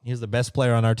either. you. He was the best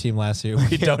player on our team last year.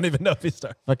 We don't even know if he's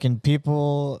starting. Fucking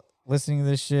people listening to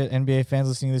this shit, NBA fans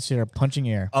listening to this shit are punching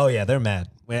air. Oh, yeah, they're mad.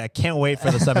 Wait, I can't wait for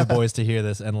the Seven Boys to hear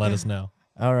this and let us know.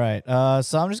 All right.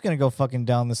 So I'm just going to go fucking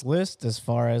down this list as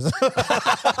far as. Because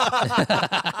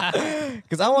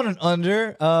I want an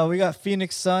under. We got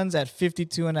Phoenix Suns at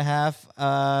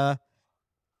 52.5.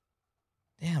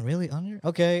 Damn, really under?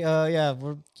 Okay. Yeah.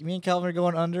 Me and Calvin are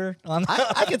going under. On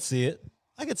I could see it.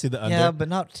 I could see the under. Yeah, but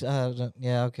not.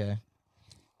 Yeah, okay.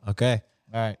 Okay.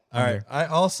 All right. All right. under. I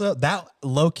also, that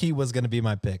low key was going to be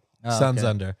my pick. Oh, Suns okay.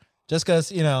 under. Just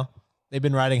because, you know, they've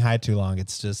been riding high too long.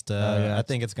 It's just, yeah. I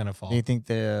think it's going to fall. Do you think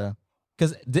the.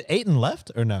 Because Ayton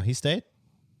left or no? He stayed?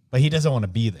 But he doesn't want to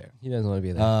be there, He doesn't want to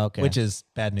be there. Okay. which is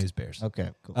bad news bears. Okay,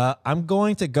 cool. I'm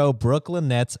going to go Brooklyn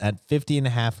Nets at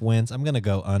 50.5 wins. I'm going to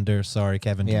go under. Sorry,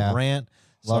 Kevin Yeah. Durant.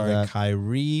 Love Sorry, that.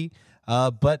 Kyrie.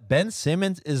 But Ben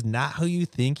Simmons is not who you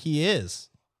think he is.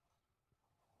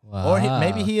 Wow. Or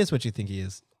maybe he is what you think he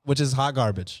is, which is hot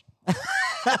garbage.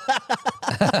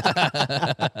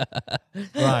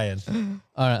 Ryan.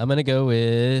 All right, I'm gonna go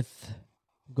with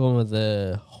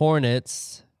the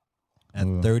Hornets. At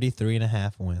Ooh.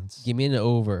 33.5 wins. Give me an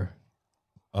over.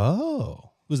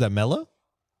 Oh. Who's that, Melo?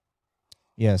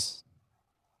 Yes.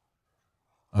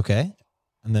 Okay.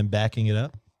 And then backing it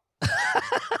up.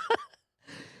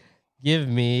 Give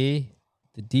me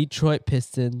the Detroit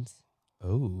Pistons.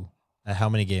 Oh. At how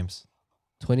many games?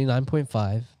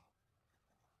 29.5.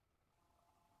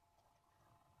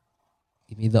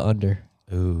 Give me the under.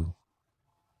 Ooh.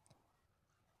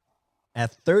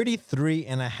 At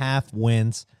 33.5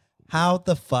 wins, how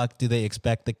the fuck do they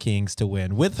expect the Kings to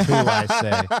win? With who, I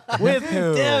say? With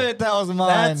who? Damn it, that was mine.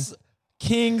 That's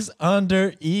Kings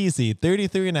under easy.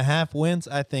 33.5 wins?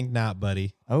 I think not,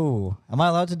 buddy. Oh, am I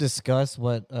allowed to discuss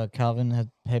what Calvin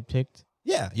had picked?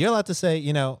 Yeah, you're allowed to say,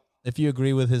 you know, if you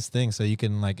agree with his thing, so you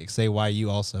can like say why you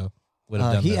also would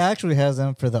have done He this. actually has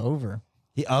them for the over.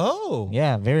 Oh.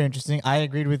 Yeah, very interesting. I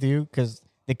agreed with you because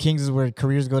the Kings is where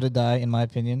careers go to die, in my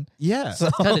opinion. Yeah. So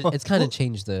It's kind of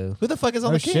changed though. Who the fuck is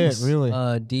on oh the shit, Kings? really?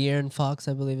 De'Aaron Fox,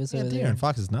 I believe, is Yeah, over there. De'Aaron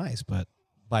Fox is nice, but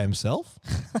by himself?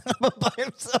 By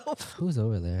himself. Who's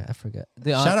over there? I forgot.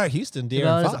 Shout out Houston, To be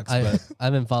De'Aaron honest, Fox. But I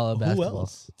haven't followed who basketball.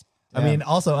 else? I mean,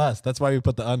 also us. That's why we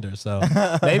put the under. So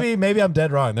maybe I'm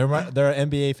dead wrong. There are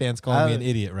NBA fans calling me an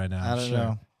idiot right now. I I'm don't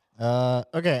sure. know.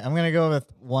 Okay, I'm gonna go with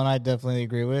one I definitely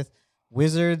agree with.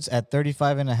 Wizards at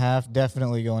 35.5,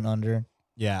 definitely going under.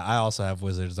 Yeah, I also have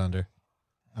Wizards under.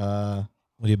 Uh,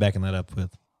 What are you backing that up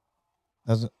with?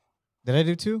 did I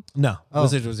do two? No, Oh.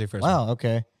 Wizards was your first one. Wow.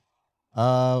 Okay.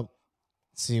 Let's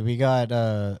see, we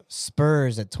got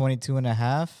Spurs at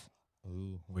 22.5.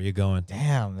 Ooh, where you going?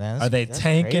 Damn, man. Are they that's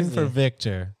tanking crazy. for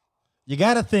Victor? You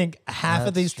got to think half of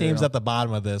That's these teams true. at the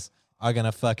bottom of this are going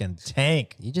to fucking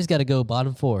tank. You just got to go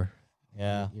bottom four.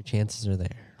 Yeah. Your chances are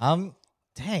there.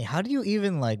 Dang, how do you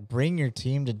even like bring your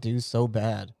team to do so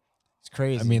bad? It's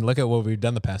crazy. I mean, look at what we've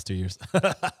done the past 2 years.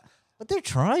 but they're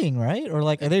trying, right? Or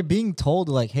like, are they being told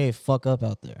like, hey, fuck up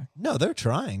out there? No, they're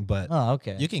trying, but Oh,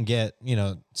 okay. you can get,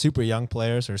 super young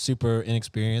players or super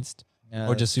inexperienced Yeah,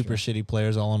 or just that's super shitty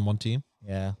players all on one team.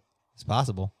 true. Yeah. It's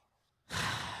possible.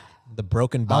 The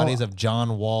broken bodies of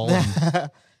John Wall. and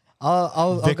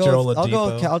I'll Victor go.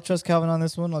 Oladipo. I'll trust Calvin on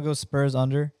this one. I'll go Spurs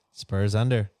under. Spurs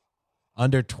under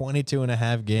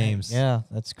 22.5 games. Yeah,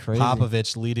 that's crazy.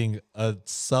 Popovich leading a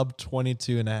sub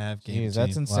 22.5 game. Jeez,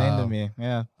 that's team. insane to Wow. me.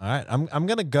 Yeah. All right, I'm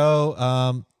gonna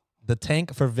go. The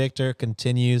tank for Victor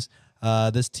continues.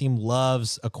 This team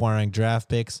loves acquiring draft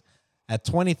picks. At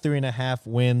 23.5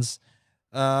 wins,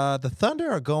 the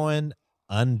Thunder are going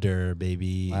under,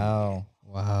 baby. Wow.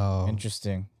 Wow.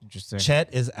 Interesting.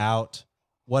 Chet is out.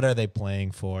 What are they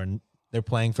playing for? They're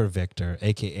playing for Victor,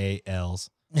 aka Els.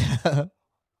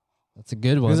 That's a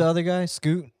good one. Who's the other guy?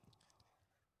 Scoot.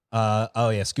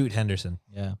 Scoot Henderson.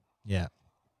 Yeah. Yeah,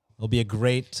 he'll be a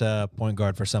great point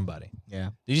guard for somebody.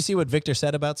 Yeah. Did you see what Victor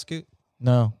said about Scoot?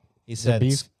 No. He Is there said,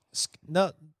 beef?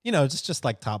 No, just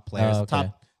like top players, Oh,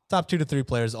 okay. top 2 to 3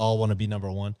 players all want to be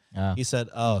number one. Yeah. He said,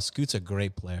 "Oh, Scoot's a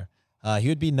great player. He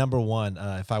would be number one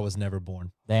if I was never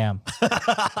born." Damn.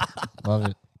 Love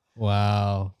it.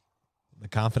 Wow. The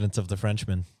confidence of the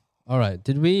Frenchman. All right.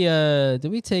 Did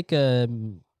we take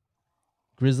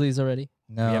Grizzlies already?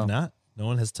 No. We have not. No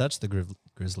one has touched the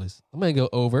Grizzlies. I'm gonna go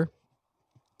over.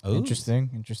 Oh,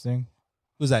 Interesting.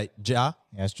 Who's that? Ja.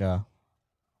 Yes, Ja.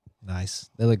 Nice,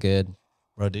 They look good.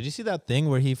 bro. Did you see that thing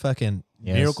where he fucking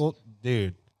Yes. miracle,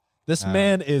 dude? This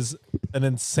man is an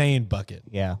insane bucket.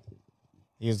 Yeah.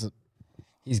 He's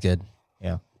He's good.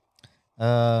 Yeah.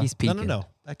 He's No, peaking. no.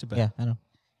 Back to back. Yeah, I know.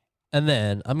 And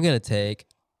then I'm gonna take.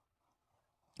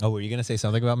 Oh, were you gonna say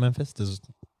something about Memphis?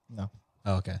 No.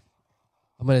 Oh, okay.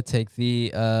 I'm gonna take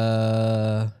the.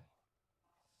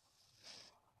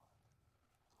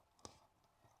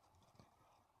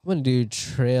 I'm gonna do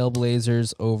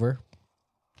Trailblazers over.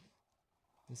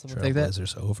 Did someone take that?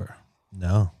 Trailblazers over.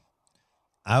 No.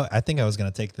 I think I was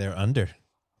gonna take their under.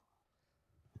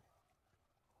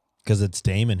 Because it's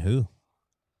Dame and who?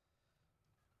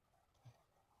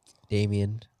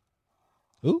 Damian.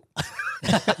 Who?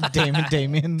 Damon.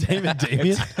 Damon.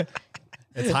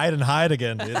 It's hide and hide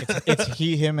again, dude. It's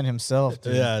he, him, and himself.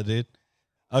 Dude. Yeah, dude.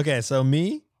 Okay, so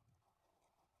me,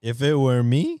 if it were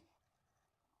me,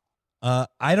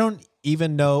 I don't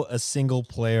even know a single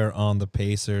player on the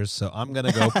Pacers, so I'm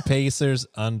gonna go Pacers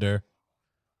under.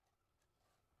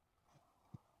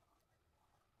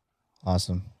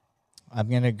 Awesome. I'm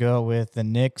gonna go with the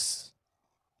Knicks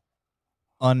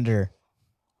under.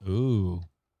 Ooh.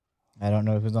 I don't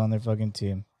know who's on their fucking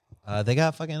team. They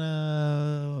got fucking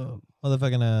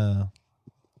motherfucking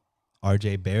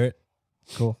RJ Barrett.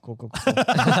 Cool.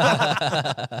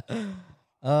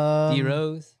 D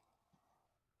Rose.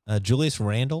 Julius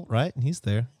Randle, right? He's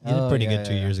there. He did Oh, pretty yeah, good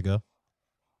 2 yeah. years ago.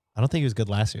 I don't think he was good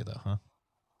last year though, huh?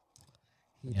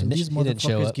 Yeah, These he didn't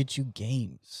show motherfuckers up. get you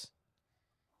games.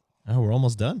 Oh, we're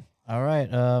almost done. All right,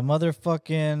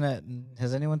 motherfucking.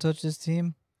 Has anyone touched this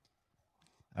team?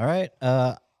 All right,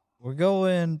 we're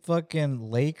going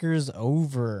fucking Lakers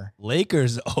over.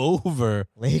 Lakers over.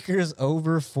 Lakers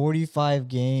over 45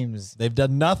 games. They've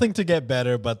done nothing to get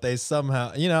better, but they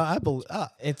somehow, I believe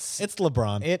It's it's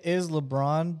LeBron. It is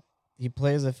LeBron. He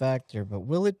plays a factor, but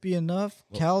will it be enough?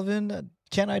 Calvin,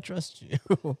 can I trust you?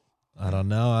 I don't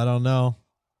know.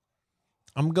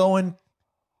 I'm going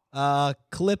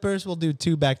Clippers will do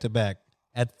 2 back-to-back.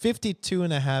 At 52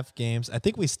 and a half games, I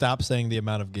think we stopped saying the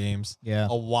amount of games Yeah.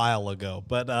 a while ago.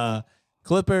 But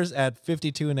Clippers at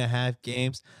 52 and a half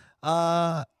games.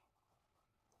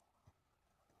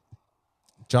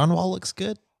 John Wall looks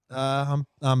good. I'm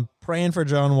praying for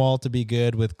John Wall to be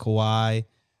good with Kawhi.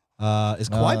 Is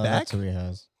Kawhi back? That's who he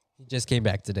has. He just came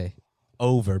back today.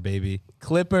 Over, baby.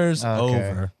 Clippers Okay.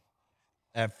 over.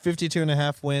 At 52 and a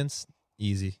half wins,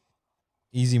 easy.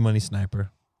 Easy money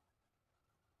sniper.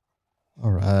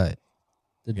 All right.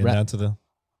 Get down to the...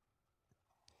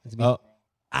 Oh,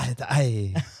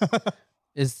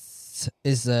 Is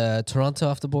Toronto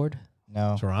off the board?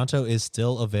 No. Toronto is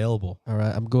still available. All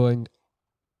right. I'm going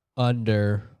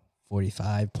under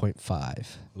 45.5.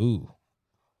 Ooh.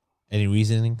 Any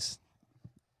reasonings?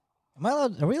 Are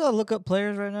we allowed to look up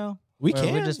players right now? We Or are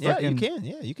we can. just Yeah, fucking- you can.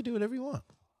 Yeah, you can do whatever you want.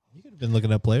 You could have been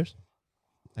looking up players.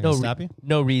 I No can re- stop you.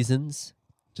 No reasons.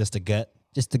 Just a gut.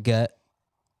 Just a gut.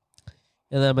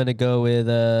 And then I'm gonna go with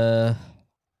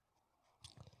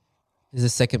is the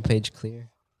second page clear?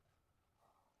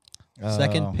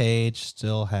 Second page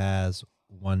still has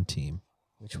one team.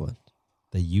 Which one?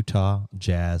 The Utah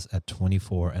Jazz at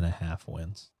 24 and a half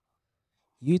wins.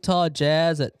 Utah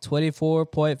Jazz at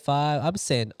 24.5. I'm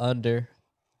saying under.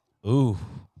 Ooh.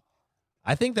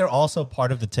 I think they're also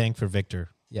part of the tank for Victor.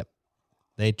 Yep.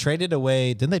 They traded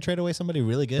away. Didn't they trade away somebody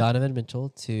really good? Donovan Mitchell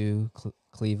to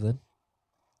Cleveland.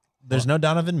 There's no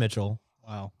Donovan Mitchell.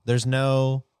 Wow. There's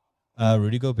no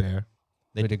Rudy Gobert.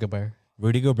 Rudy Gobert.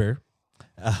 Rudy Gobert.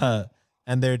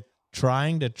 And they're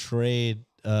trying to trade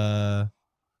our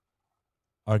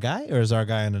guy, or is our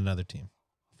guy on another team?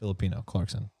 Filipino,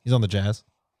 Clarkson. He's on the Jazz.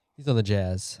 He's on the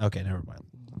Jazz. Okay, never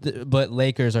mind. But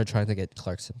Lakers are trying to get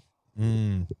Clarkson.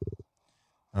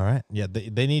 All right. Yeah,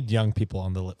 they need young people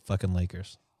on the fucking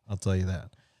Lakers. I'll tell you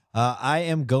that. I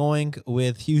am going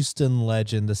with Houston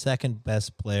legend, the second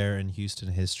best player in Houston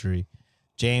history,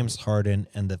 James Harden,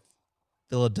 and the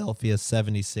Philadelphia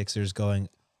 76ers going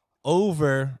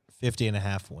over 50 and a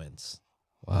half wins.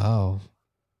 Wow.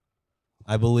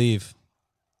 I believe.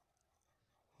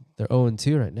 They're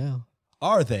 0-2 right now.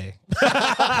 Are they?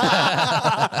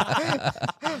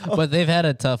 But they've had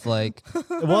a tough,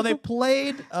 Well, they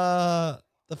played the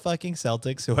fucking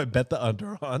Celtics, who I bet the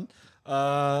under on.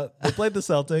 They played the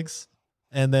Celtics,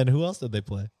 and then who else did they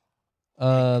play?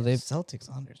 they've Celtics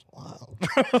unders.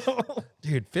 Wow.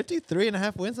 Dude, 53 and a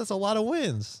half wins, that's a lot of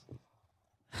wins.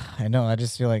 I know. I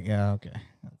just feel like, yeah, okay.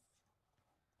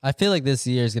 I feel like this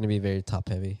year is going to be very top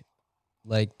heavy.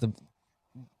 Like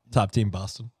Top team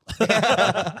Boston.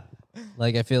 I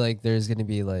feel like there's going to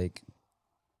be like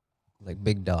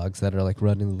big dogs that are like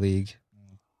running the league.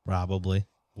 Probably.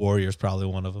 Warriors probably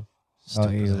one of them. Oh,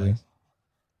 easily.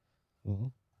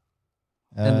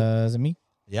 And- Is it me?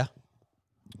 Yeah.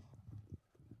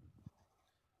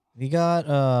 We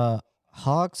got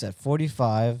Hawks at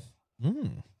 45.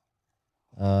 Mm.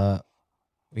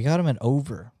 We got him at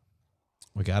over.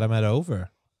 We got him at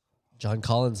over. John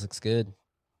Collins looks good.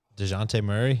 DeJounte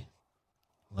Murray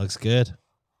looks good.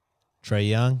 Trae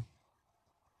Young.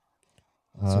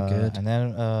 So good. And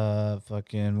then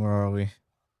fucking where are we?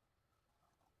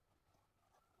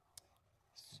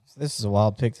 This is a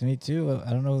wild pick to me too. I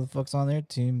don't know who the fuck's on their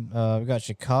team. We got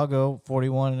Chicago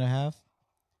 41.5.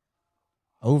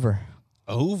 Over.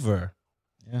 Over.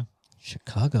 Yeah.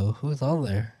 Chicago. Who's on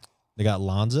there? They got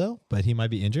Lonzo, but he might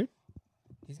be injured.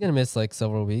 He's gonna miss like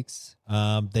several weeks.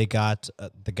 They got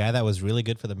the guy that was really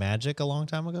good for the Magic a long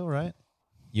time ago, right?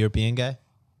 European guy.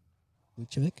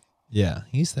 Vucevic? Yeah,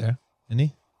 he's there, isn't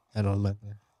he? I don't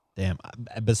remember. Damn.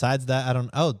 Besides that, I don't.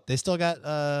 Oh, they still got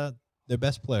their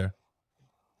best player.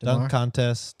 Dunk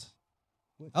contest.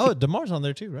 Oh, DeMar's on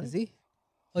there too, right? Is he?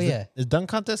 Oh yeah. Is dunk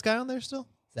contest guy on there still?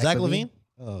 Zach LaVine?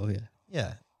 Oh yeah.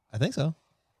 Yeah, I think so.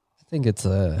 I think it's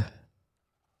Zach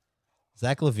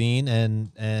LaVine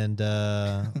and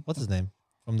what's his name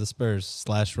from the Spurs /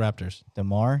 Raptors?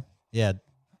 DeMar. Yeah,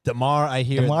 DeMar. I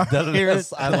hear DeMar.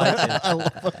 it. I like it. I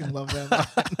fucking love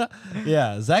that.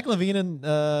 Yeah, Zach LaVine and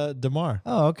DeMar.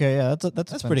 Oh, okay. Yeah,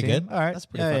 that's a fun pretty team. good. All right. That's a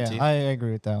pretty fun team. I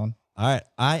agree with that one. All right,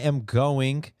 I am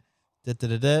going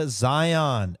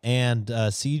Zion and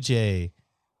CJ.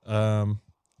 I'm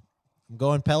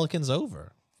going Pelicans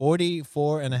over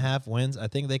 44.5 wins. I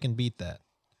think they can beat that.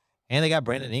 And they got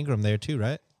Brandon Ingram there too,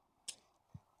 right?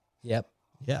 Yep.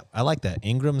 Yeah, I like that.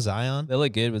 Ingram, Zion. They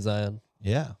look good with Zion.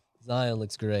 Yeah, Zion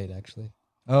looks great actually.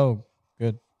 Oh,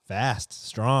 good. fast,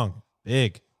 strong,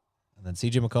 big. And then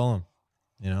CJ McCollum,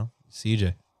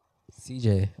 CJ.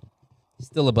 CJ.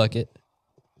 Still a bucket.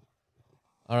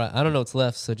 All right. I don't know what's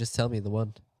left, so just tell me the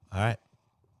one. All right.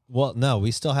 Well, no,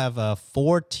 we still have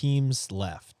 4 teams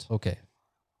left. Okay.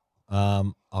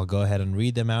 I'll go ahead and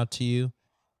read them out to you.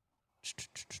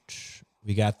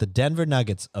 We got the Denver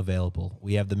Nuggets available.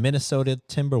 We have the Minnesota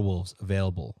Timberwolves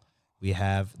available. We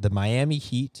have the Miami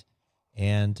Heat,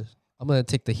 and I'm going to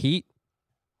take the Heat.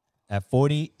 at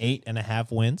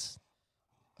 48.5 wins,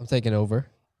 I'm taking over.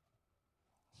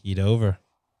 Heat over.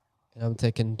 And I'm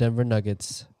taking Denver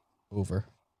Nuggets over.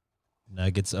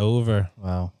 Nuggets over.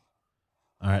 Wow.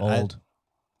 All right. Old.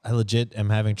 I legit am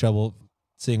having trouble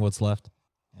seeing what's left.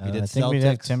 We did I think we'd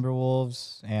have Celtics.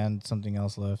 Timberwolves and something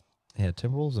else left. Yeah,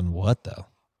 Timberwolves and what, though?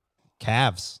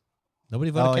 Cavs.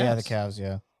 Nobody voted Oh, Cavs. yeah, the Cavs,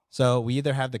 yeah. So we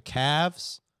either have the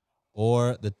Cavs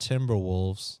or the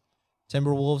Timberwolves.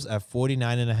 Timberwolves at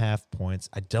 49.5 points.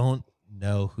 I don't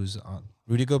know who's on.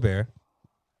 Rudy Gobert.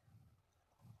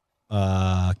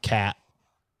 Cat.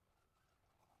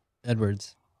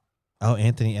 Edwards. Oh,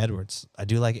 Anthony Edwards. I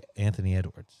do like Anthony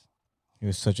Edwards. He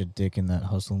was such a dick in that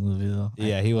Hustle movie, though.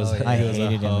 Yeah, he was. Oh, yeah. I he was a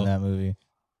hated him hoe. in that movie.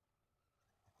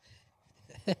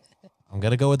 I'm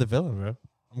going to go with the villain, bro.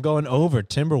 I'm going over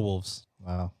Timberwolves.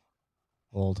 Wow.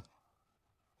 Old.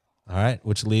 All right,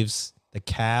 which leaves the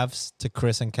Cavs to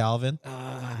Chris and Calvin.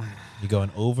 You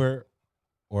going over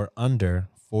or under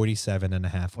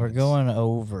 47.5 We're wins? going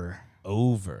over.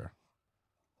 over.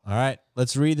 All right,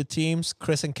 let's read the teams.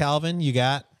 Chris and Calvin, you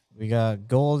got We got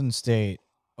Golden State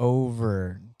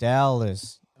over,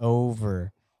 Dallas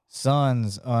over,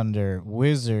 Suns under,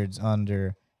 Wizards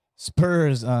under,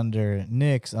 Spurs under,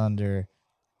 Knicks under,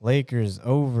 Lakers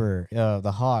over,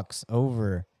 the Hawks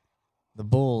over, the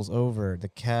Bulls over, the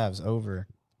Cavs over.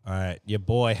 all right. Your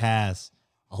boy has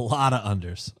a lot of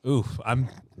unders. Oof, I'm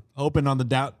hoping on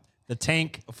the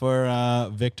tank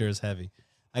for Victor is heavy.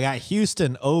 I got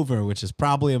Houston over, which is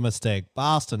probably a mistake.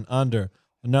 Boston under,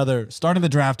 another starting the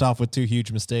draft off with 2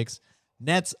 huge mistakes.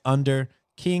 Nets under,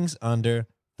 Kings under,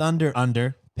 Thunder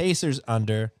under, Pacers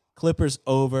under, Clippers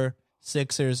over,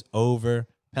 Sixers over,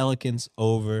 Pelicans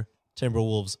over,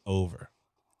 Timberwolves over.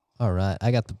 All right.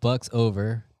 I got the Bucks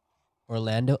over,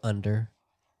 Orlando under,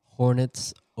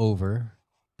 Hornets over,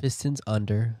 Pistons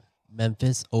under,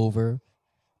 Memphis over,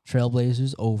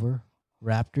 Trailblazers over,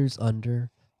 Raptors under,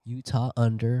 Utah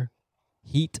under,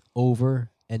 Heat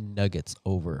over, and Nuggets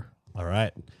over. All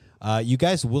right. You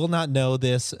guys will not know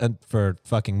this for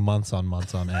fucking months on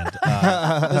end.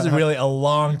 This is really a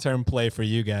long-term play for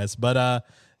you guys. But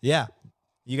yeah,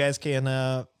 you guys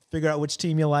can figure out which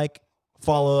team you like,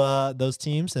 follow those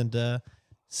teams, and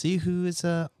see who is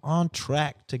on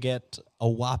track to get a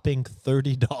whopping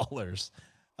 $30.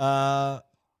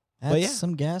 That's yeah.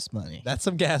 some gas money. That's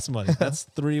some gas money. That's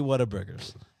 3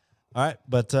 Whataburgers. All right,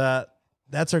 but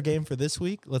that's our game for this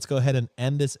week. Let's go ahead and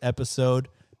end this episode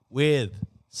with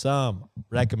some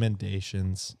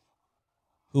recommendations.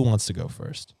 Who wants to go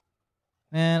first?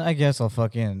 Man, I guess I'll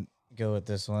fucking go with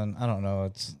this one. I don't know.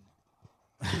 It's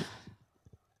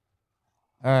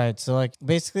All right, so like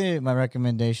basically my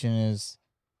recommendation is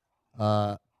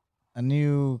a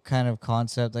new kind of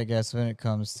concept, I guess, when it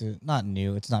comes to not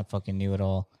new, it's not fucking new at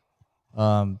all.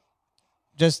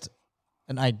 Just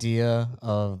an idea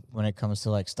of when it comes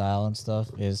to like style and stuff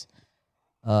is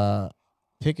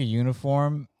pick a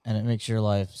uniform and it makes your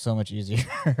life so much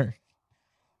easier.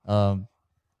 I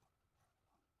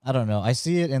don't know. I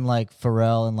see it in like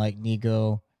Pharrell and like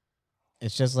Nigo.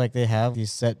 It's just like they have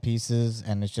these set pieces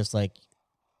and it's just like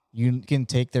you can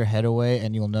take their head away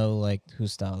and you'll know like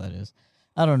whose style that is.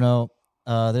 I don't know.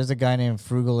 There's a guy named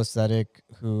Frugal Aesthetic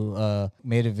who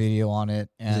made a video on it.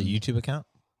 Is And it a YouTube account?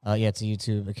 yeah, it's a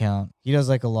YouTube account. He does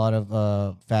like a lot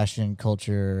of fashion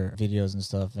culture videos and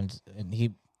stuff, and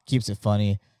he keeps it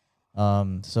funny.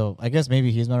 So I guess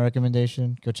maybe he's my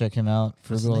recommendation. Go check him out.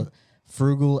 What's his name?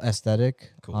 Frugal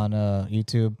Aesthetic Cool. on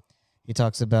YouTube. He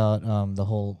talks about the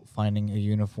whole finding a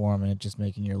uniform and it just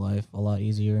making your life a lot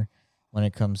easier when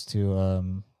it comes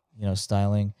to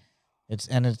styling.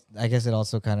 I guess it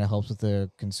also kind of helps with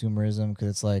the consumerism because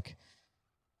it's like,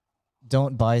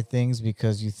 don't buy things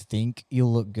because you think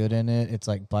you'll look good in it. It's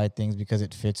like buy things because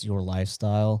it fits your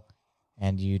lifestyle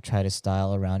and you try to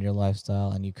style around your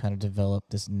lifestyle and you kind of develop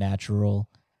this natural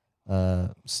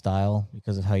style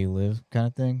because of how you live kind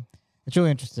of thing. It's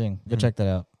really interesting. Go check that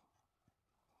out.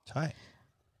 Tight.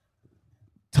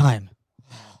 Time.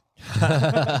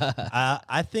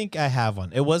 I think I have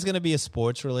one. It was going to be a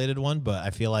sports related one, but I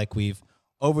feel like we've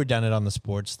overdone it on the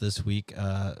sports this week,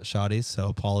 Shotties, so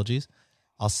apologies.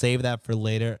 I'll save that for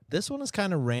later. This one is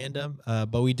kind of random,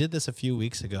 but we did this a few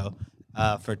weeks ago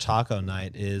for taco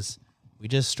night. Is we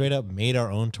just straight up made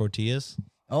our own tortillas.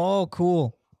 Oh,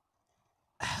 cool.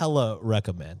 Hella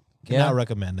recommend. Yeah. Cannot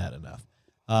recommend that enough.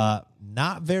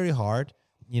 Not very hard.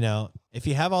 You know, if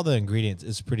you have all the ingredients,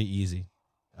 it's pretty easy.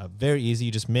 Very easy.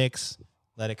 You just mix,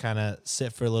 let it kind of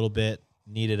sit for a little bit,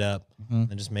 knead it up,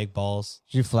 and just make balls.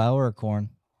 Did you flour or corn?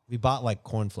 We bought like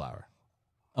corn flour.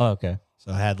 Oh, okay.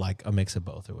 So I had like a mix of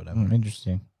both or whatever.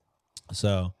 Interesting.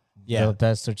 So Yeah. yeah, The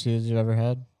best tortillas you've ever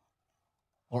had?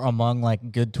 Or among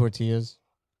like good tortillas?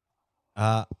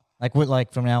 Like what,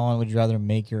 like from now on, would you rather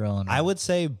make your own? I would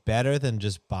say better than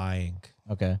just buying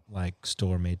Okay. like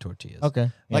store made tortillas. Okay.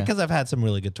 Like, Yeah. because I've had some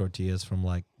really good tortillas from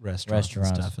like restaurants and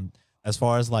Restaurants. stuff. And as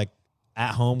far as like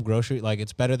at home grocery, like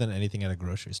it's better than anything at a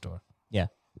grocery store. Yeah.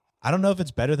 I don't know if it's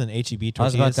better than HEB tortillas. I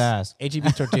was about to ask.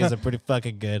 HEB tortillas are pretty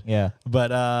fucking good. Yeah.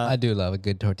 But I do love a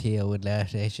good tortilla with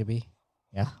that HEB.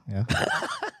 Yeah. Yeah.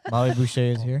 Molly Boucher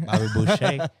is here. Bobby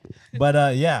Boucher.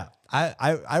 But yeah,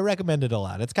 I recommend it a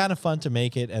lot. It's kind of fun to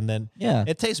make it, and then Yeah.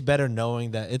 it tastes better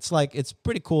knowing that it's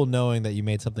pretty cool knowing that you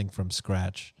made something from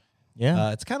scratch. Yeah.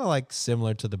 It's kind of like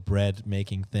similar to the bread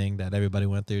making thing that everybody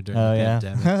went through during Oh, the yeah.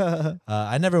 pandemic.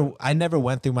 I never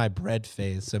went through my bread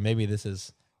phase, so maybe this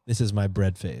is my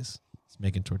bread phase. It's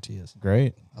making tortillas.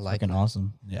 Great. I like Fucking it.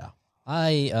 awesome. Yeah.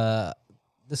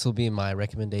 This will be my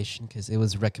recommendation because it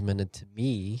was recommended to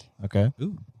me. Okay.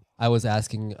 Ooh. I was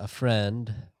asking a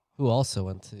friend who also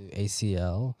went to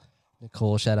ACL,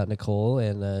 Nicole. Shout out Nicole,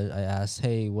 and I asked,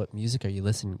 "Hey, what music are you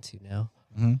listening to now?"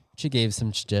 Mm-hmm. She gave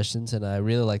some suggestions, and I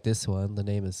really like this one. The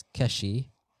name is Keshi,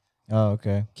 Oh,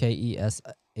 okay. Keshi.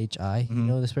 Mhm. You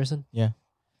know this person? Yeah.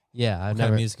 Yeah, What I've kind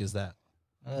never. of music is that?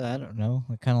 I don't know.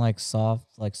 Kind of like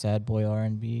soft, like sad boy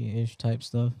R&B ish type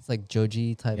stuff. It's like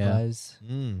Joji type Yeah.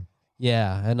 vibes.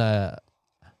 Yeah, and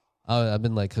I've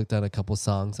been like hooked on a couple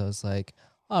songs. I was like,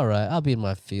 all right, I'll be in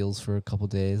my feels for a couple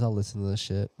days. I'll listen to this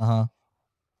shit, Uh-huh.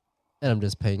 and I'm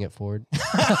just paying it forward.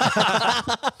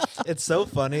 It's so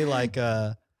funny, like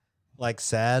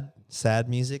sad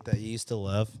music that you used to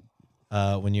love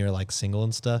when you were like single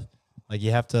and stuff. Like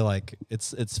you have to like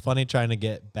it's funny trying to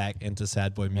get back into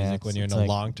sad boy music when you're in it's a like-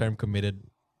 long term committed.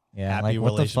 Yeah. Happy Like,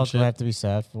 what the fuck do relationship. I have to be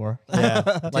sad for?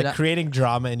 Yeah, like I- creating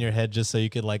drama in your head just so you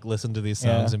could like listen to these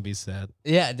songs Yeah. and be sad.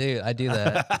 Yeah, dude, I do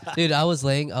that. Dude, I was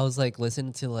like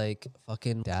listening to like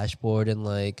fucking Dashboard and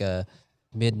like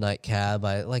Midnight Cab.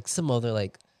 I like some other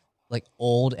like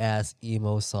old ass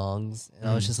emo songs, and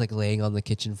I was just like laying on the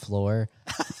kitchen floor,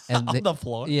 and On the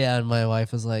floor. yeah, and my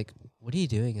wife was like, "What are you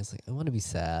doing?" I was like, "I want to be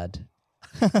sad."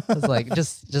 I was like,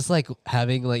 just like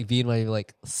having like being my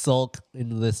like sulk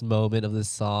in this moment of this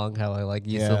song, how I like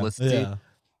used Yeah. to listen to.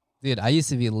 Dude, I used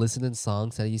to be listening to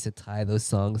songs, and I used to tie those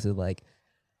songs to like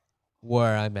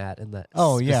where I'm at in that.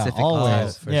 Oh, yeah, specific always. time.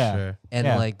 Oh, for Yeah. sure. And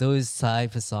Yeah. like those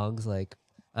type of songs, like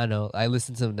I don't know, I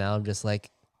listen to them now. I'm just like,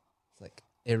 it's like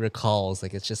it recalls,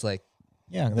 like it's just like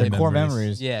Yeah. They're The core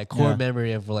memories. memories. core Yeah.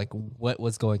 memory of like what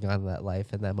was going on in that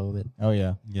life in that moment. Oh,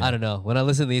 yeah. Yeah. I don't know. When I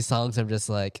listen to these songs, I'm just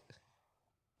like,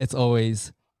 it's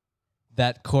always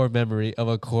that core memory of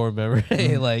a core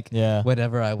memory. Like Yeah.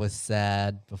 whenever I was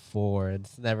sad before,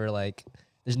 it's never like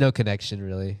there's no connection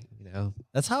really. You know.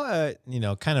 That's how I,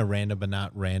 kind of random but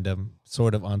not random,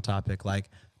 sort of on topic. Like,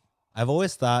 I've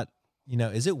always thought,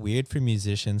 is it weird for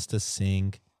musicians to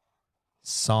sing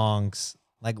songs,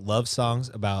 like love songs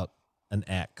about an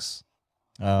ex?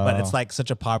 But it's like such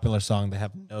a popular song, they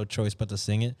have no choice but to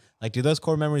sing it. Like, do those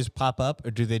core memories pop up, or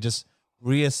do they just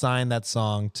reassign that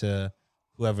song to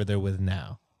whoever they're with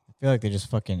now? I feel like they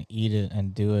just fucking eat it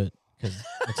and do it because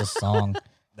it's a song.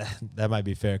 That might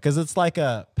be fair, because it's like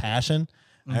a Passion.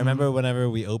 I remember whenever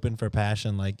we opened for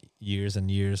Passion, like years and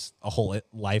years, a whole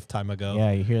lifetime ago.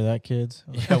 Yeah, you hear that, kids?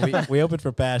 Yeah, we opened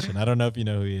for Passion. I don't know if you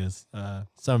know who he is.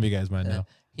 Some of you guys might know.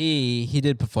 He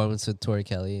did performance with Tori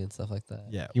Kelly and stuff like that.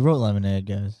 Yeah, He wrote Lemonade,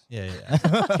 guys. yeah.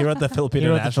 He wrote the Filipino He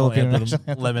wrote the national Filipino anthem, national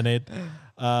anthem.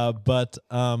 Lemonade. But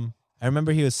I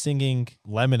remember he was singing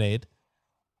Lemonade,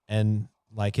 and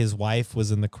like his wife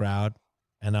was in the crowd,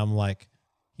 and I'm like,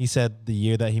 he said the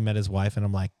year that he met his wife, and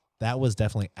I'm like, that was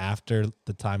definitely after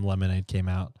the time Lemonade came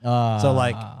out. So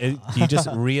like, do you just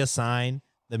reassign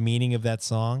the meaning of that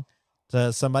song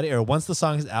to somebody, or once the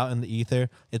song is out in the ether,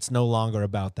 it's no longer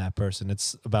about that person.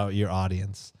 It's about your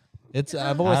audience.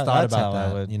 I've always thought That's about how I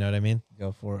that. would- You know what I mean?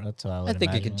 go for it. That's how I would I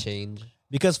think it imagine can change.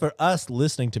 Because for us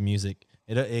listening to music,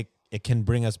 it can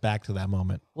bring us back to that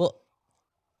moment. Well,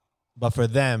 But for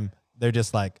them, they're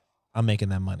just like, I'm making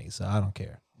that money, so I don't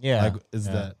care. Yeah. Like,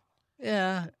 Yeah.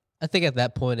 yeah, I think at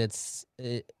that point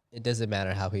it doesn't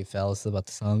matter how he feels about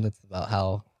the song. It's about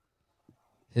how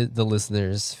the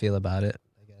listeners feel about it,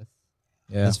 I guess.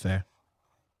 Yeah. That's fair.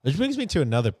 Which brings me to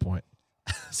another point.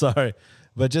 Sorry,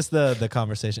 but just the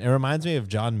conversation. It reminds me of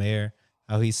John Mayer,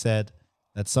 how he said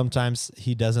that sometimes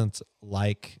he doesn't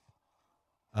like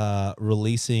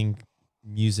releasing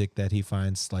music that he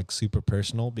finds like super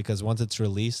personal, because once it's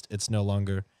released, it's no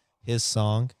longer his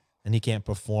song, and he can't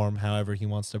perform however he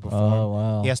wants to perform. Oh,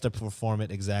 wow. He has to perform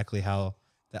it exactly how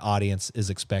the audience is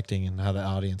expecting and how the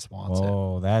audience wants it.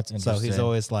 Oh, that's So interesting. he's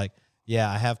always like, yeah,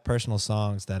 I have personal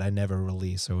songs that I never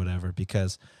release or whatever,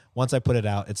 because once I put it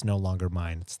out, it's no longer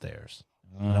mine, it's theirs.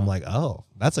 And I'm like, oh,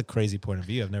 that's a crazy point of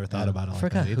view. I've never thought about it I like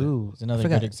forgot that either. who. It's another I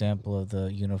forgot. good example of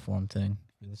the uniform thing.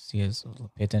 You see his,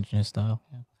 pay attention to his style.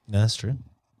 Yeah. No, that's true.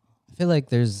 I feel like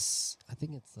I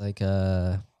think it's like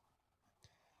I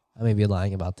may be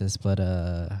lying about this, but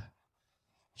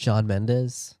Shawn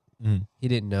Mendes, Mm. he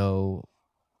didn't know.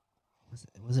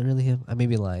 Was it really him? I may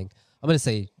be lying. I'm gonna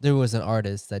say there was an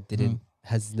artist that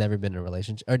has never been in a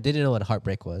relationship or didn't know what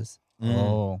heartbreak was,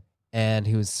 Oh. and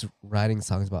he was writing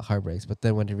songs about heartbreaks. But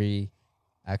then when he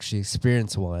actually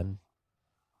experienced one,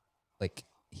 like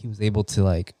he was able to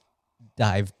like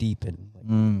dive deep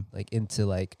and like into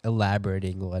like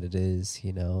elaborating what it is,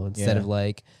 instead Yeah. of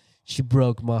like she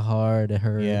broke my heart, it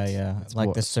hurts. Yeah, yeah. It's Like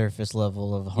more- the surface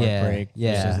level of Yeah, heartbreak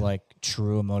yeah. versus like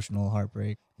true emotional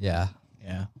heartbreak. yeah.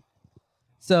 Yeah.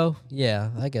 So yeah,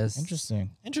 I guess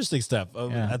Interesting. Interesting stuff.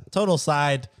 Yeah. A total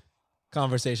side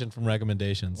conversation from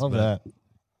recommendations. Love but, that.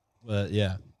 But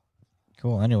yeah,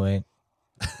 Cool. Anyway,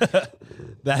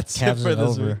 that's Cavs it for is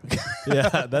this over. week.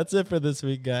 Yeah, that's it for this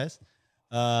week, guys.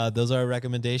 Those are our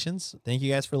recommendations. Thank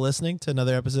you guys for listening to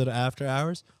another episode of After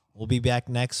Hours. We'll be back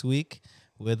next week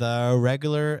with our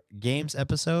regular games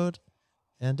episode.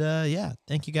 And yeah,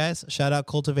 thank you guys. Shout out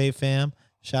Cultivate Fam.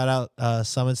 Shout out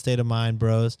Summit State of Mind,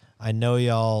 bros. I know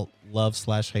y'all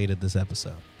love/hated this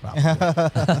episode, probably.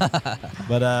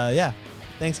 But yeah,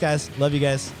 thanks, guys. Love you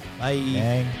guys. Bye.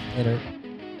 dang. later.